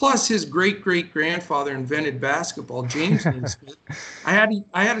future. Plus, his great-great-grandfather invented basketball, James Naismith. I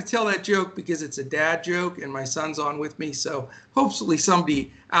had to tell that joke because it's a dad joke, and my son's on with me. So hopefully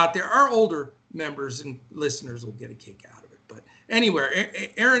somebody out there, our older members and listeners, will get a kick out of it. But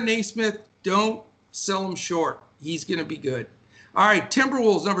anyway, Aaron Naismith, don't sell him short. He's going to be good. All right,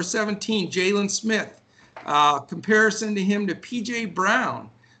 Timberwolves, number 17, Jalen Smith. Comparison to him to P.J. Brown.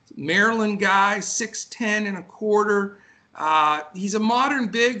 Maryland guy, 6'10 and a quarter. He's a modern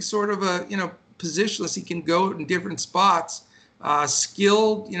big, sort of a, positionless. He can go in different spots.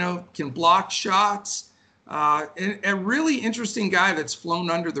 skilled, can block shots, and a really interesting guy that's flown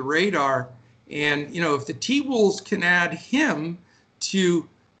under the radar. And, if the T-Wolves can add him to,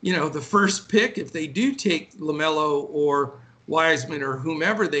 the first pick, if they do take LaMelo or Wiseman or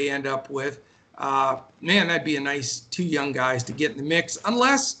whomever they end up with, man, that'd be a nice 2 young guys to get in the mix,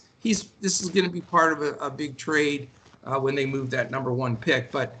 unless this is going to be part of a big trade when they move that number 1 pick.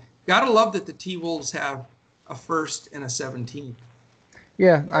 But gotta love that the T-Wolves have a first and a 17th.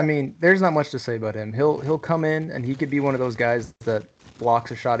 Yeah, I mean, there's not much to say about him. He'll come in and he could be one of those guys that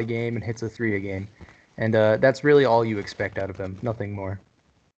blocks a shot a game and hits a 3 a game. And that's really all you expect out of him, nothing more.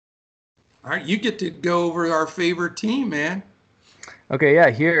 All right, you get to go over our favorite team, man. Okay,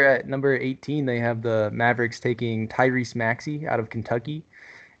 yeah, here at number 18, they have the Mavericks taking Tyrese Maxey out of Kentucky.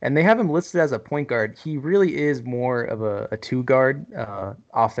 And they have him listed as a point guard. He really is more of a 2 guard,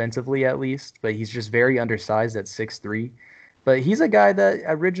 offensively at least, but he's just very undersized at 6'3". But he's a guy that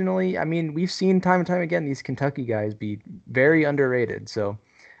originally, I mean, we've seen time and time again these Kentucky guys be very underrated. So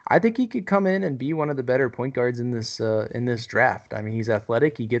I think he could come in and be one of the better point guards in this draft. I mean, he's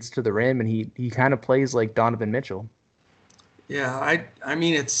athletic, he gets to the rim, and he kind of plays like Donovan Mitchell. Yeah, I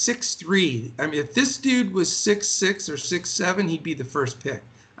mean, it's 6'3". I mean, if this dude was 6'6" or 6'7", he'd be the first pick.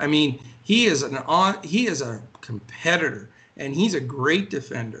 I mean, he is a competitor, and he's a great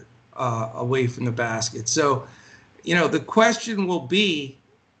defender away from the basket. So, the question will be,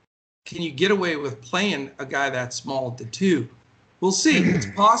 can you get away with playing a guy that small at the 2? We'll see. It's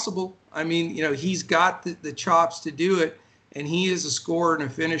possible. I mean, he's got the chops to do it, and he is a scorer and a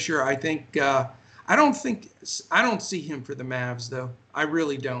finisher. I think. I don't see him for the Mavs, though. I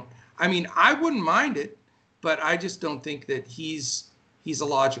really don't. I mean, I wouldn't mind it, but I just don't think that he's a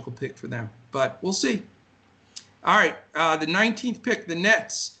logical pick for them. But we'll see. All right, the 19th pick, the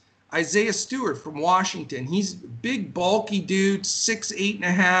Nets. Isaiah Stewart from Washington. He's a big, bulky dude,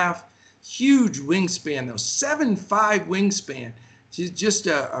 6'8.5", huge wingspan, though, 7'5" wingspan. He's just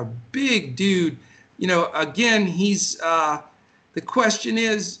a big dude. Again, he's the question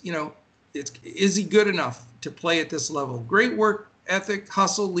is, is he good enough to play at this level? Great work ethic,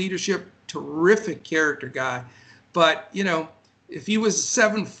 hustle, leadership, terrific character guy. But, if he was a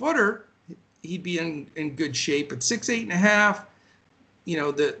 7-footer, he'd be in good shape. At 6'8.5",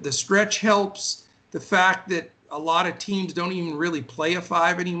 the stretch helps. The fact that a lot of teams don't even really play a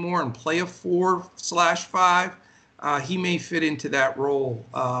 5 anymore and play a 4/5, he may fit into that role.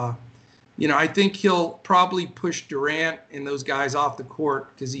 I think he'll probably push Durant and those guys off the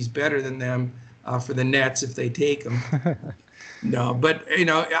court because he's better than them for the Nets if they take him. No, but,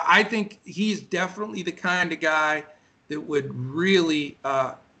 I think he's definitely the kind of guy that would really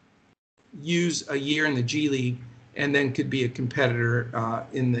use a year in the G League and then could be a competitor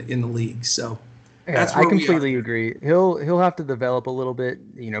in the league. So that's where I completely agree. He'll have to develop a little bit,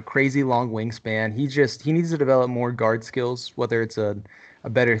 crazy long wingspan. He needs to develop more guard skills, whether it's a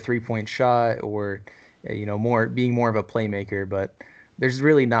better 3-point shot or being more of a playmaker. But there's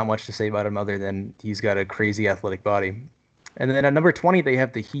really not much to say about him other than he's got a crazy athletic body. And then at number 20, they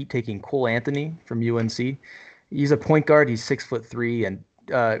have the Heat taking Cole Anthony from UNC. He's a point guard. He's 6'3", and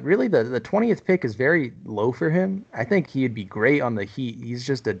really the 20th pick is very low for him. I think he'd be great on the Heat. He's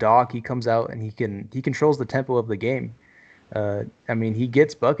just a dog. He comes out and he controls the tempo of the game. I mean, he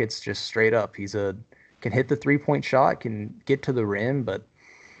gets buckets just straight up. Can hit the 3-point shot, can get to the rim, but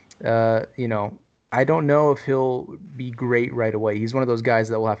I don't know if he'll be great right away. He's one of those guys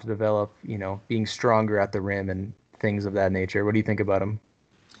that will have to develop, being stronger at the rim and things of that nature. What do you think about him?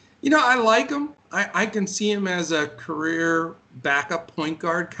 I like him. I can see him as a career backup point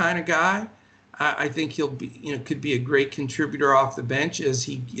guard kind of guy. I think he'll be, could be a great contributor off the bench as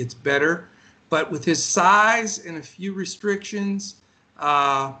he gets better. But with his size and a few restrictions,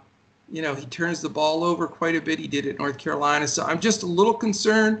 he turns the ball over quite a bit. He did at North Carolina. So I'm just a little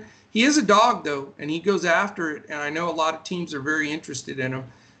concerned. He is a dog, though, and he goes after it. And I know a lot of teams are very interested in him.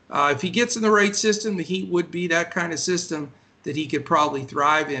 If he gets in the right system, the Heat would be that kind of system that he could probably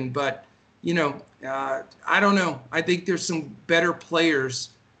thrive in. But, I don't know. I think there's some better players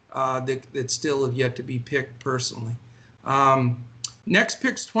that still have yet to be picked personally. Next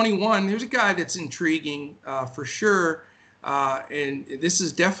pick's 21. There's a guy that's intriguing for sure. And this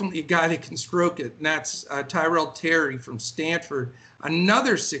is definitely a guy that can stroke it. And that's Tyrell Terry from Stanford,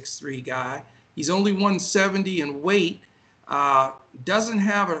 another 6'3" guy. He's only 170 in weight. Doesn't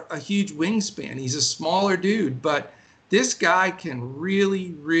have a huge wingspan. He's a smaller dude, but this guy can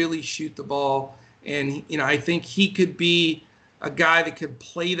really, really shoot the ball. And, I think he could be a guy that could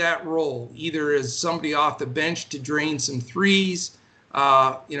play that role, either as somebody off the bench to drain some threes,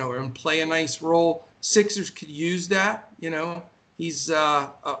 and play a nice role. Sixers could use that. He's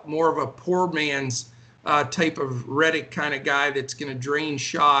more of a poor man's type of Redick kind of guy that's going to drain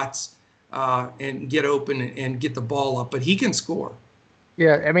shots and get open and get the ball up, but he can score.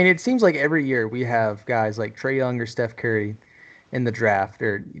 Yeah, I mean, it seems like every year we have guys like Trae Young or Steph Curry in the draft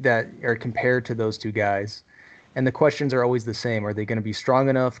or that are compared to those two guys. And the questions are always the same. Are they going to be strong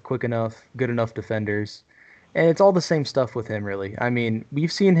enough, quick enough, good enough defenders? And it's all the same stuff with him, really. I mean,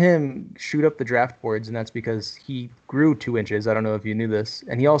 we've seen him shoot up the draft boards, and that's because he grew 2 inches. I don't know if you knew this.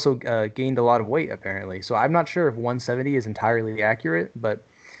 And he also gained a lot of weight, apparently. So I'm not sure if 170 is entirely accurate, but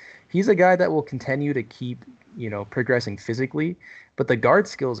he's a guy that will continue to keep, progressing physically. But the guard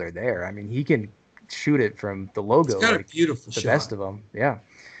skills are there. I mean, he can shoot it from the logo. He's got a beautiful the shot. Best of them, yeah.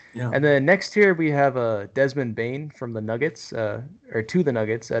 Yeah. And then next here we have Desmond Bane from the Nuggets, or to the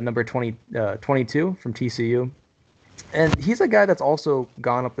Nuggets at number 22 from TCU. And he's a guy that's also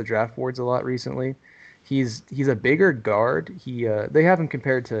gone up the draft boards a lot recently. He's a bigger guard. They have him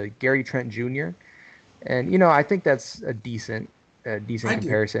compared to Gary Trent Jr. And I think that's a decent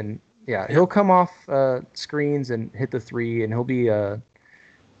comparison. Yeah, he'll come off screens and hit the three, and he'll be a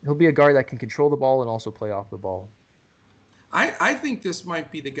guard that can control the ball and also play off the ball. I think this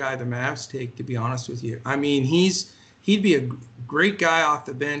might be the guy the Mavs take, to be honest with you. I mean, he'd be a great guy off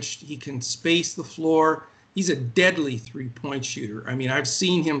the bench. He can space the floor. He's a deadly three-point shooter. I mean, I've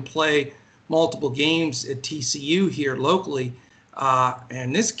seen him play multiple games at TCU here locally,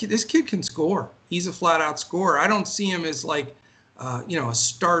 and this kid can score. He's a flat-out scorer. I don't see him as like, a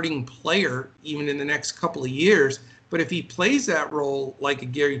starting player even in the next couple of years. But if he plays that role like a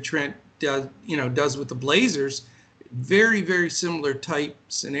Gary Trent does with the Blazers, very, very similar type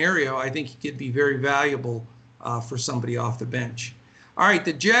scenario, I think he could be very valuable for somebody off the bench. All right,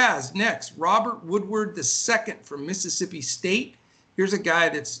 the Jazz next. Robert Woodward II from Mississippi State. Here's a guy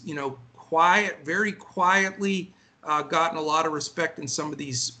that's, quiet, very quietly gotten a lot of respect in some of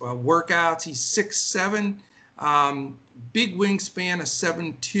these workouts. He's 6'7", big wingspan, a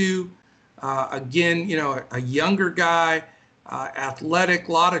 7'2". Again, a younger guy, athletic,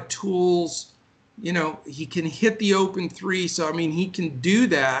 a lot of tools. He can hit the open three. So, I mean, he can do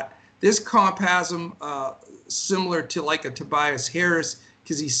that. This comp has him similar to like a Tobias Harris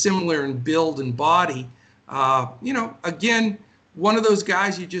because he's similar in build and body. Again, one of those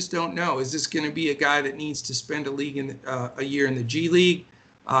guys you just don't know. Is this going to be a guy that needs to spend a year in the G League?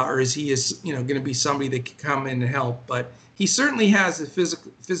 Or is he going to be somebody that can come in and help? But he certainly has the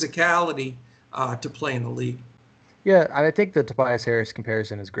physicality to play in the league. Yeah, I think the Tobias Harris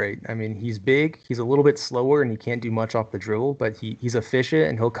comparison is great. I mean, he's big, he's a little bit slower, and he can't do much off the dribble, but he's efficient,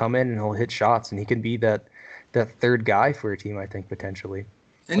 and he'll come in and he'll hit shots, and he can be that third guy for a team, I think, potentially.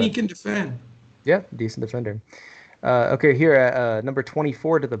 And he can defend. Yeah, decent defender. Okay, here at number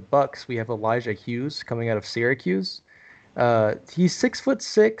 24 to the Bucks, we have Elijah Hughes coming out of Syracuse. He's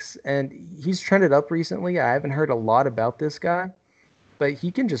 6'6", and he's trended up recently. I haven't heard a lot about this guy, but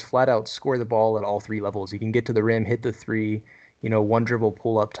he can just flat out score the ball at all three levels. He can get to the rim, hit the three, one dribble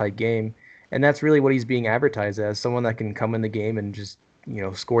pull up type game. And that's really what he's being advertised as, someone that can come in the game and just,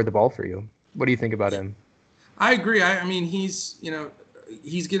 score the ball for you. What do you think about him? I agree. I mean, he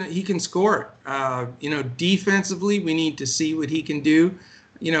can score it. Defensively, we need to see what he can do.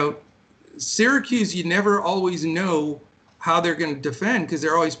 Syracuse, you never always know how they're going to defend because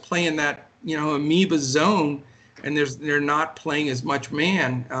they're always playing that, amoeba zone, and they're not playing as much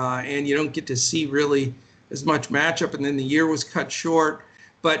man, and you don't get to see really as much matchup. And then the year was cut short.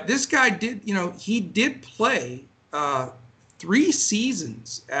 But this guy did, he did play 3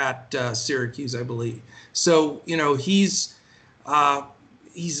 seasons at Syracuse, I believe. So, he's a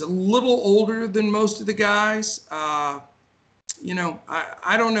little older than most of the guys. I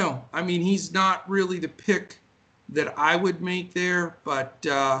don't know. I mean, he's not really the pick that I would make there, but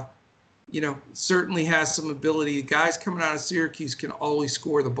certainly has some ability. Guys coming out of Syracuse can always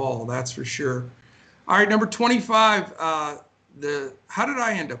score the ball, that's for sure. All right, number 25, how did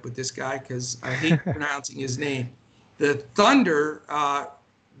I end up with this guy? Because I hate pronouncing his name. The Thunder,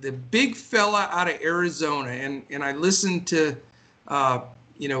 the big fella out of Arizona, and I listened to,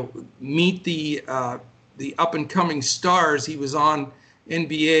 meet the up-and-coming stars. He was on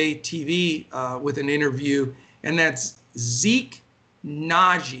NBA TV with an interview, and that's Zeke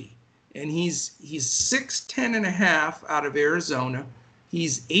Naji. And he's 6'10" and a half out of Arizona.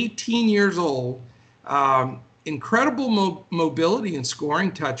 He's 18 years old. Incredible mobility and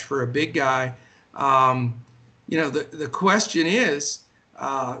scoring touch for a big guy. The question is,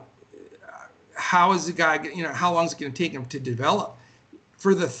 how is the guy, how long is it going to take him to develop?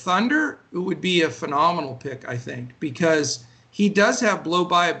 For the Thunder, it would be a phenomenal pick, I think, because he does have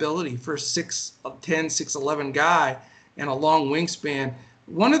blow-by ability for 6'10", 6'11" guy and a long wingspan.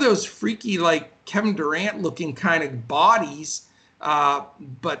 One of those freaky, like Kevin Durant looking kind of bodies,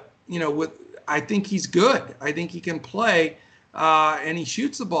 but I think he's good. I think he can play, and he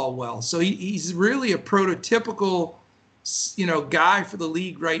shoots the ball well. So he's really a prototypical, guy for the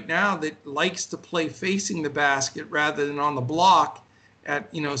league right now that likes to play facing the basket rather than on the block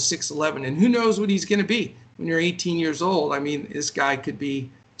at 6'11". And who knows what he's going to be when you're 18 years old. I mean, this guy could be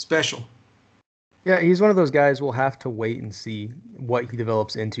special. Yeah, he's one of those guys we'll have to wait and see what he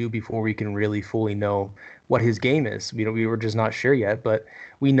develops into before we can really fully know what his game is. We were just not sure yet, but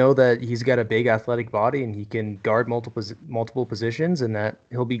we know that he's got a big athletic body and he can guard multiple positions, and that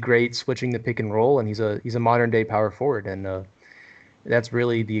he'll be great switching the pick and roll. And he's a modern day power forward, and that's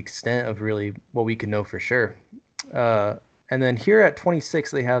really the extent of really what we can know for sure. And then here at 26,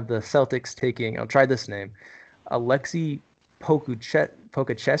 they have the Celtics taking, I'll try this name, Alexei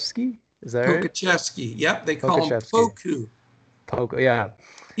Pokusevski. Is that right? Pokusevski. Yep, they call him Poku. Yeah.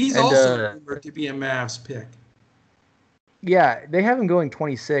 He's also rumored to be a Mavs pick. Yeah, they have him going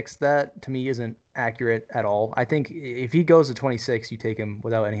 26. That, to me, isn't accurate at all. I think if he goes to 26, you take him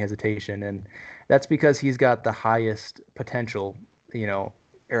without any hesitation. And that's because he's got the highest potential,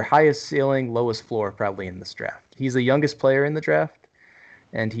 or highest ceiling, lowest floor probably in this draft. He's the youngest player in the draft,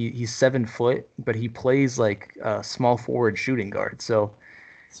 and he's 7 foot, but he plays like a small forward shooting guard. So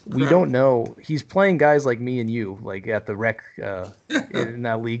we don't know. He's playing guys like me and you, like at the rec in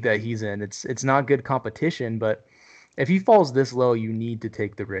that league that he's in. It's not good competition, but if he falls this low, you need to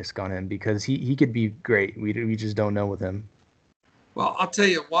take the risk on him because he could be great. We just don't know with him. Well, I'll tell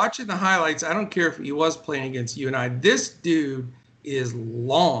you, watching the highlights, I don't care if he was playing against you and I. This dude is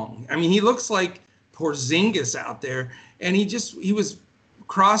long. I mean, he looks like Porzingis out there, and he was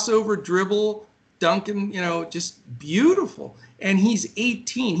crossover dribble, dunking, just beautiful. And he's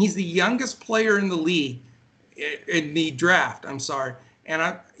 18. He's the youngest player in the league, in the draft. I'm sorry.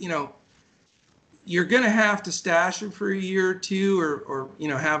 And you're going to have to stash him for a year or two, or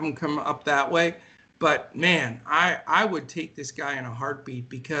have him come up that way. But man, I would take this guy in a heartbeat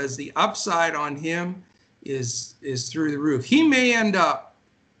because the upside on him is through the roof. He may end up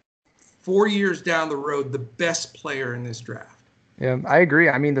 4 years down the road the best player in this draft. Yeah, I agree.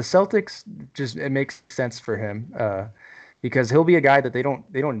 I mean, the Celtics it makes sense for him because he'll be a guy that they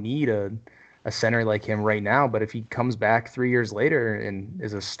don't need a center like him right now. But if he comes back 3 years later and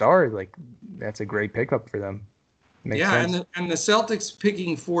is a star, like that's a great pickup for them. Makes sense. And the Celtics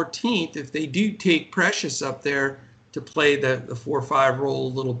picking 14th, if they do take Precious up there to play the 4-5 role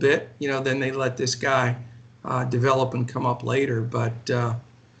a little bit, then they let this guy develop and come up later. But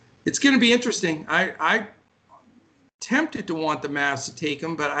it's going to be interesting. I tempted to want the Mavs to take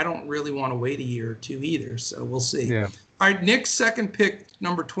him, but I don't really want to wait a year or two either. So we'll see. Yeah. All right, Nick's second pick,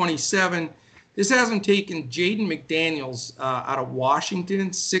 number 27. This has him taken Jaden McDaniels out of Washington,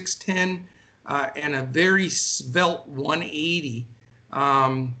 6'10", and a very svelte 180.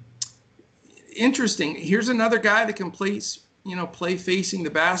 Interesting. Here's another guy that can play facing the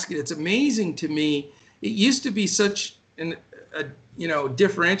basket. It's amazing to me. It used to be such a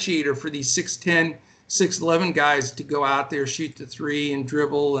differentiator for these 6'10", 6'11" guys to go out there, shoot the three and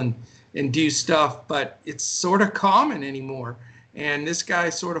dribble and do stuff, but it's sort of common anymore. And this guy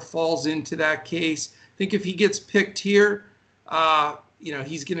sort of falls into that case. I think if he gets picked here,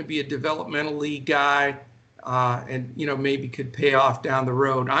 he's going to be a developmental league guy, and maybe could pay off down the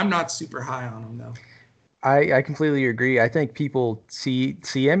road. I'm not super high on him though. I completely agree. I think people see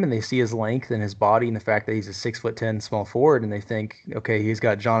him and they see his length and his body and the fact that he's a 6'10" small forward, and they think, okay, he's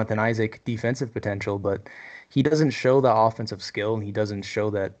got Jonathan Isaac defensive potential, but he doesn't show the offensive skill and he doesn't show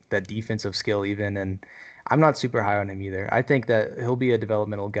that defensive skill even. And I'm not super high on him either. I think that he'll be a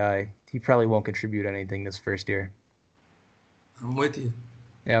developmental guy. He probably won't contribute anything this first year. I'm with you.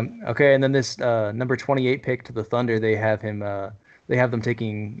 Yeah. Okay. And then this number 28 pick to the Thunder, they have him. They have them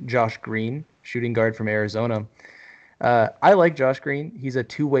taking Josh Green, shooting guard from Arizona. I like Josh Green. He's a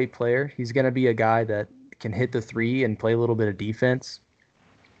two-way player. He's going to be a guy that can hit the three and play a little bit of defense.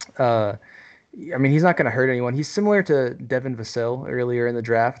 He's not going to hurt anyone. He's similar to Devin Vassell earlier in the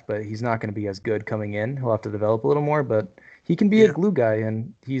draft, but he's not going to be as good coming in. He'll have to develop a little more, but he can be a glue guy,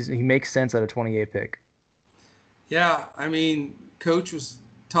 and he makes sense at a 28 pick. Yeah, Coach was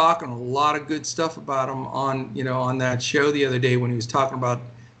talking a lot of good stuff about him on that show the other day when he was talking about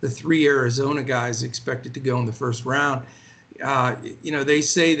the 3 Arizona guys expected to go in the first round. They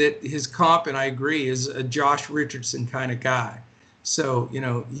say that his comp, and I agree, is a Josh Richardson kind of guy. So,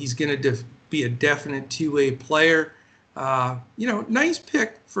 he's going to be a definite two-way player. Nice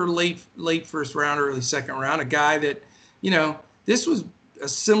pick for late first round, early second round, a guy that this was a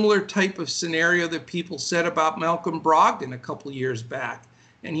similar type of scenario that people said about Malcolm Brogdon a couple years back,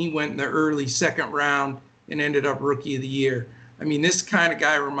 and he went in the early second round and ended up Rookie of the Year. I mean, this kind of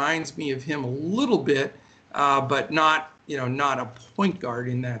guy reminds me of him a little bit, but not a point guard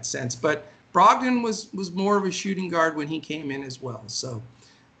in that sense. But Brogdon was more of a shooting guard when he came in as well. So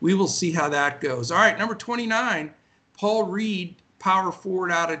we will see how that goes. All right, number 29, Paul Reed, power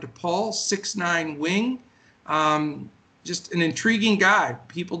forward out of DePaul, 6'9" wing. Just an intriguing guy.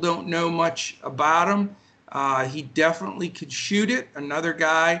 People don't know much about him. He definitely could shoot it. Another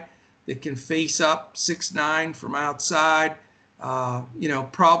guy that can face up 6'9" from outside.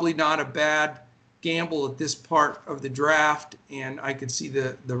 Probably not a bad gamble at this part of the draft. And I could see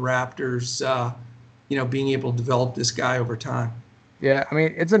the Raptors, being able to develop this guy over time. Yeah, I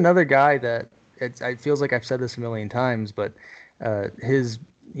mean, it's another guy that it feels like I've said this a million times, but his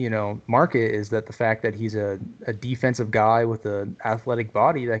market is that the fact that he's a defensive guy with an athletic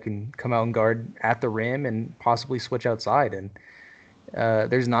body that can come out and guard at the rim and possibly switch outside. And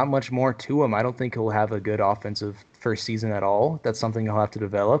there's not much more to him. I don't think he'll have a good offensive first season at all. That's something he'll have to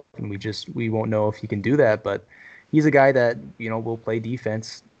develop, and we won't know if he can do that. But he's a guy that, will play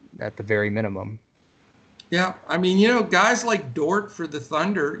defense at the very minimum. Yeah, I mean, guys like Dort for the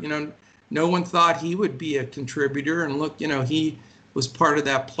Thunder, no one thought he would be a contributor. And look, he was part of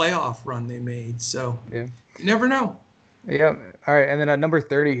that playoff run they made. So yeah. You never know. Yeah. All right. And then at number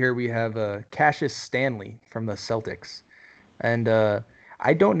 30 here, we have Cassius Stanley from the Celtics. And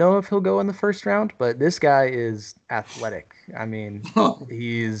I don't know if he'll go in the first round, but this guy is athletic. I mean,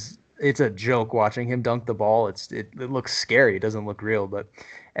 it's a joke watching him dunk the ball. It looks scary. It doesn't look real.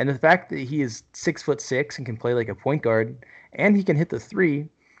 And the fact that he is 6'6" and can play like a point guard, and he can hit the three,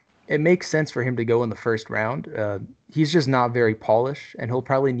 it makes sense for him to go in the first round. He's just not very polished, and he'll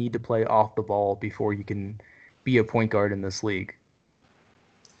probably need to play off the ball before he can be a point guard in this league.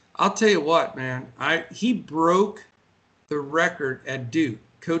 I'll tell you what, man. He broke the record at Duke.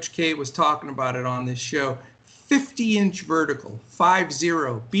 Coach K was talking about it on this show. 50-inch vertical,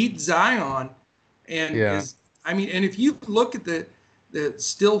 5-0, beat Zion, and and if you look at the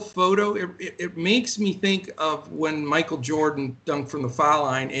still photo, it makes me think of when Michael Jordan dunked from the foul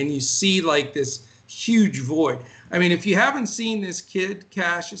line, and you see like this huge void. I mean, if you haven't seen this kid,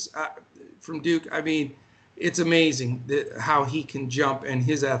 Cassius, from Duke, I mean, it's amazing how he can jump and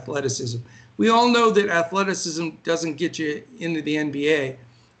his athleticism. We all know that athleticism doesn't get you into the NBA,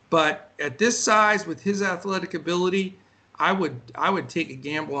 but at this size with his athletic ability, I would take a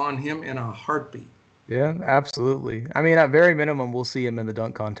gamble on him in a heartbeat. Yeah, absolutely. I mean, at very minimum, we'll see him in the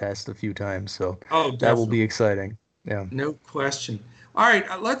dunk contest a few times, so that will be exciting. Yeah, no question. All right,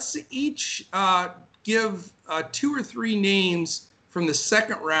 let's each give 2 or 3 names from the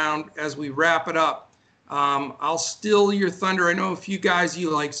second round as we wrap it up. I'll steal your thunder. I know a few guys you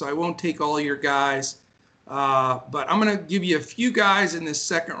like, so I won't take all your guys. But I'm going to give you a few guys in this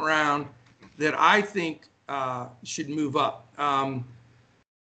second round that I think should move up.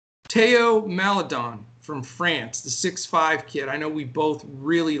 Théo Maledon from France, the 6'5" kid. I know we both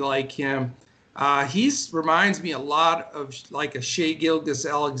really like him. He reminds me a lot of like a Shai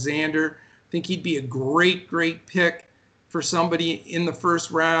Gilgeous-Alexander. I think he'd be a great pick for somebody in the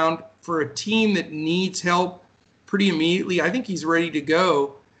first round for a team that needs help pretty immediately. I think he's ready to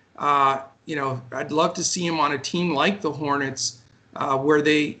go. I'd love to see him on a team like the Hornets where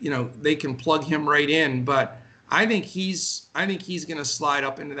they can plug him right in. But I think he's going to slide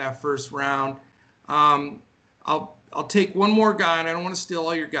up into that first round. I'll take one more guy, and I don't want to steal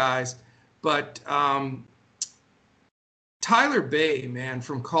all your guys, but Tyler Bay, man,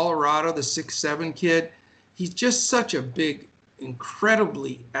 from Colorado, the 6'7" kid. He's just such a big,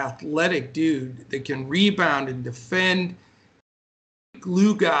 incredibly athletic dude that can rebound and defend.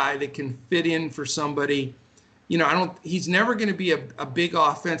 Glue guy that can fit in for somebody. He's never going to be a big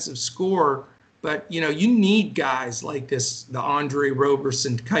offensive scorer, but you need guys like this, the Andre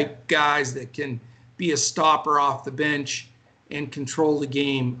Roberson type guys that can be a stopper off the bench and control the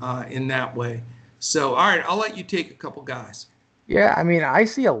game in that way. So, all right, I'll let you take a couple guys. Yeah, I mean, I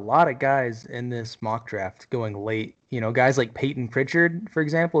see a lot of guys in this mock draft going late. Guys like Peyton Pritchard, for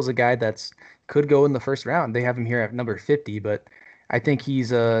example, is a guy could go in the first round. They have him here at number 50, but I think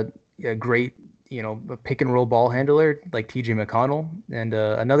he's a great, a pick and roll ball handler like TJ McConnell. And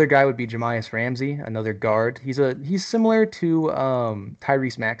another guy would be Jamias Ramsey, another guard. He's similar to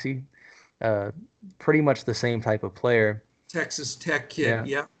Tyrese Maxey, pretty much the same type of player. Texas Tech kid,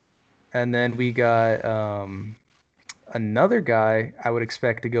 yeah. And then we got another guy I would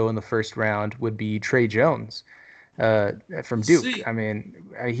expect to go in the first round would be Trey Jones. from We'll Duke. see. I mean,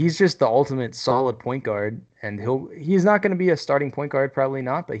 he's just the ultimate solid point guard, and he's not going to be a starting point guard, probably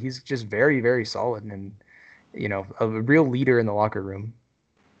not, but he's just very, very solid and, a real leader in the locker room.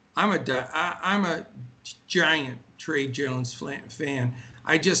 I'm a giant Trey Jones fan.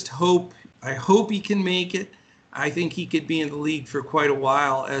 I hope he can make it. I think he could be in the league for quite a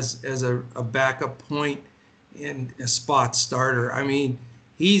while as a backup point and a spot starter. I mean,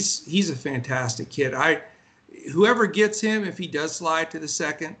 he's a fantastic kid. Whoever gets him, if he does slide to the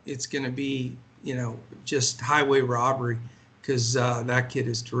second, it's going to be, just highway robbery, because that kid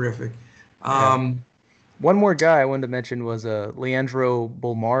is terrific. One more guy I wanted to mention was Leandro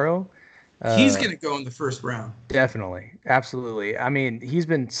Bolmaro. He's going to go in the first round. Definitely. Absolutely. I mean, he's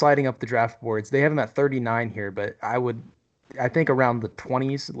been sliding up the draft boards. They have him at 39 here, but I think around the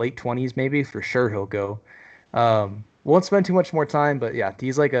 20s, late 20s maybe, for sure he'll go. Won't spend too much more time, but yeah,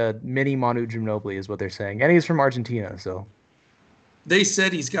 he's like a mini Manu Ginobili is what they're saying. And he's from Argentina, so. They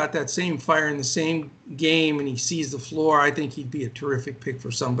said he's got that same fire in the same game, and he sees the floor. I think he'd be a terrific pick for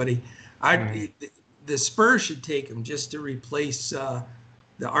somebody. The Spurs should take him just to replace the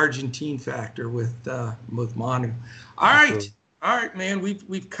Argentine factor with Manu. All right, man.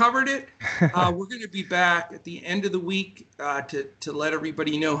 We've covered it. We're going to be back at the end of the week to let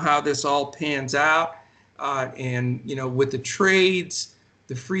everybody know how this all pans out, and with the trades,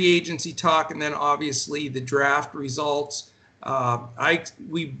 the free agency talk, and then obviously the draft results.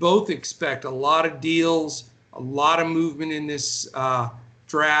 We both expect a lot of deals, a lot of movement in this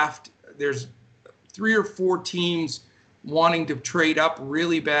draft. There's 3 or 4 teams wanting to trade up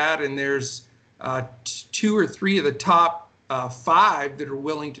really bad, and there's 2 or 3 of the top 5 that are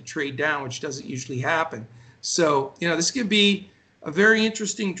willing to trade down, which doesn't usually happen. So, this could be a very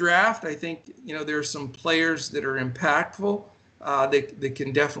interesting draft. I think, there are some players that are impactful that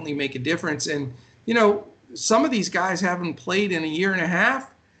can definitely make a difference. And, some of these guys haven't played in a year and a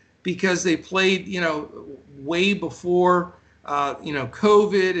half because they played, way before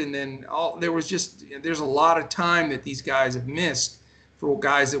COVID, and then there's a lot of time that these guys have missed for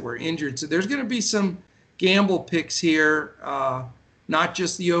guys that were injured. So there's going to be some gamble picks here, not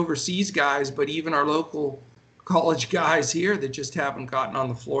just the overseas guys, but even our local college guys here that just haven't gotten on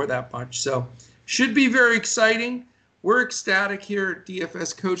the floor that much. So should be very exciting. We're ecstatic here at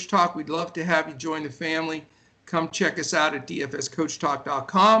DFS Coach Talk. We'd love to have you join the family. Come check us out at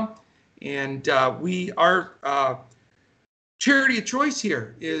dfscoachtalk.com. And our charity of choice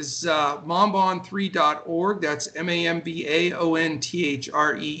here is Mambaon3.org. That's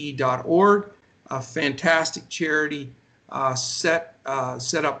MAMBAONTHREE.org. A fantastic charity set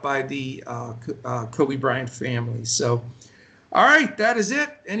up by the Kobe Bryant family. So, all right, that is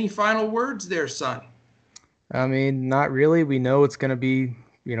it. Any final words there, son? I mean, not really. We know it's going to be,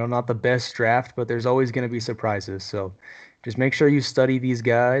 not the best draft, but there's always going to be surprises. So just make sure you study these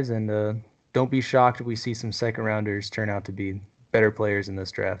guys, and don't be shocked if we see some second rounders turn out to be better players in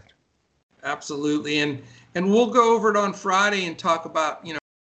this draft. Absolutely. And we'll go over it on Friday and talk about,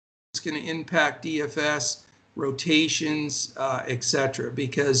 it's going to impact DFS, rotations, etc.,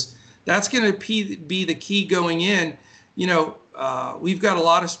 because that's going to be the key going in. We've got a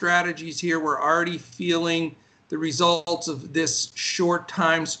lot of strategies here. We're already feeling the results of this short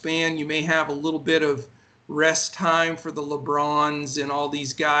time span. You may have a little bit of rest time for the LeBrons and all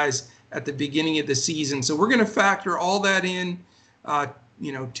these guys at the beginning of the season. So we're going to factor all that in,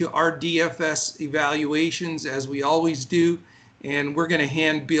 to our DFS evaluations, as we always do. And we're going to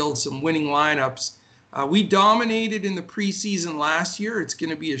hand build some winning lineups. We dominated in the preseason last year. It's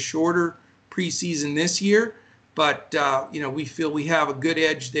going to be a shorter preseason this year, but we feel we have a good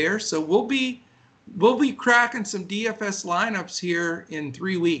edge there. So we'll be cracking some DFS lineups here in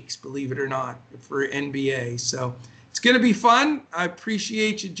 3 weeks, believe it or not, for NBA. So it's going to be fun. I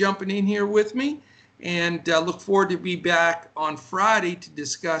appreciate you jumping in here with me, and look forward to be back on Friday to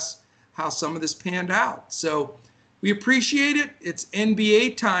discuss how some of this panned out. So we appreciate it. It's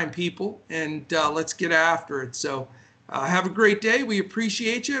NBA time, people, and let's get after it. So have a great day. We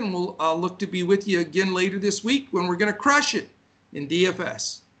appreciate you, and we'll look to be with you again later this week when we're going to crush it in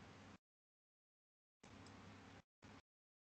DFS.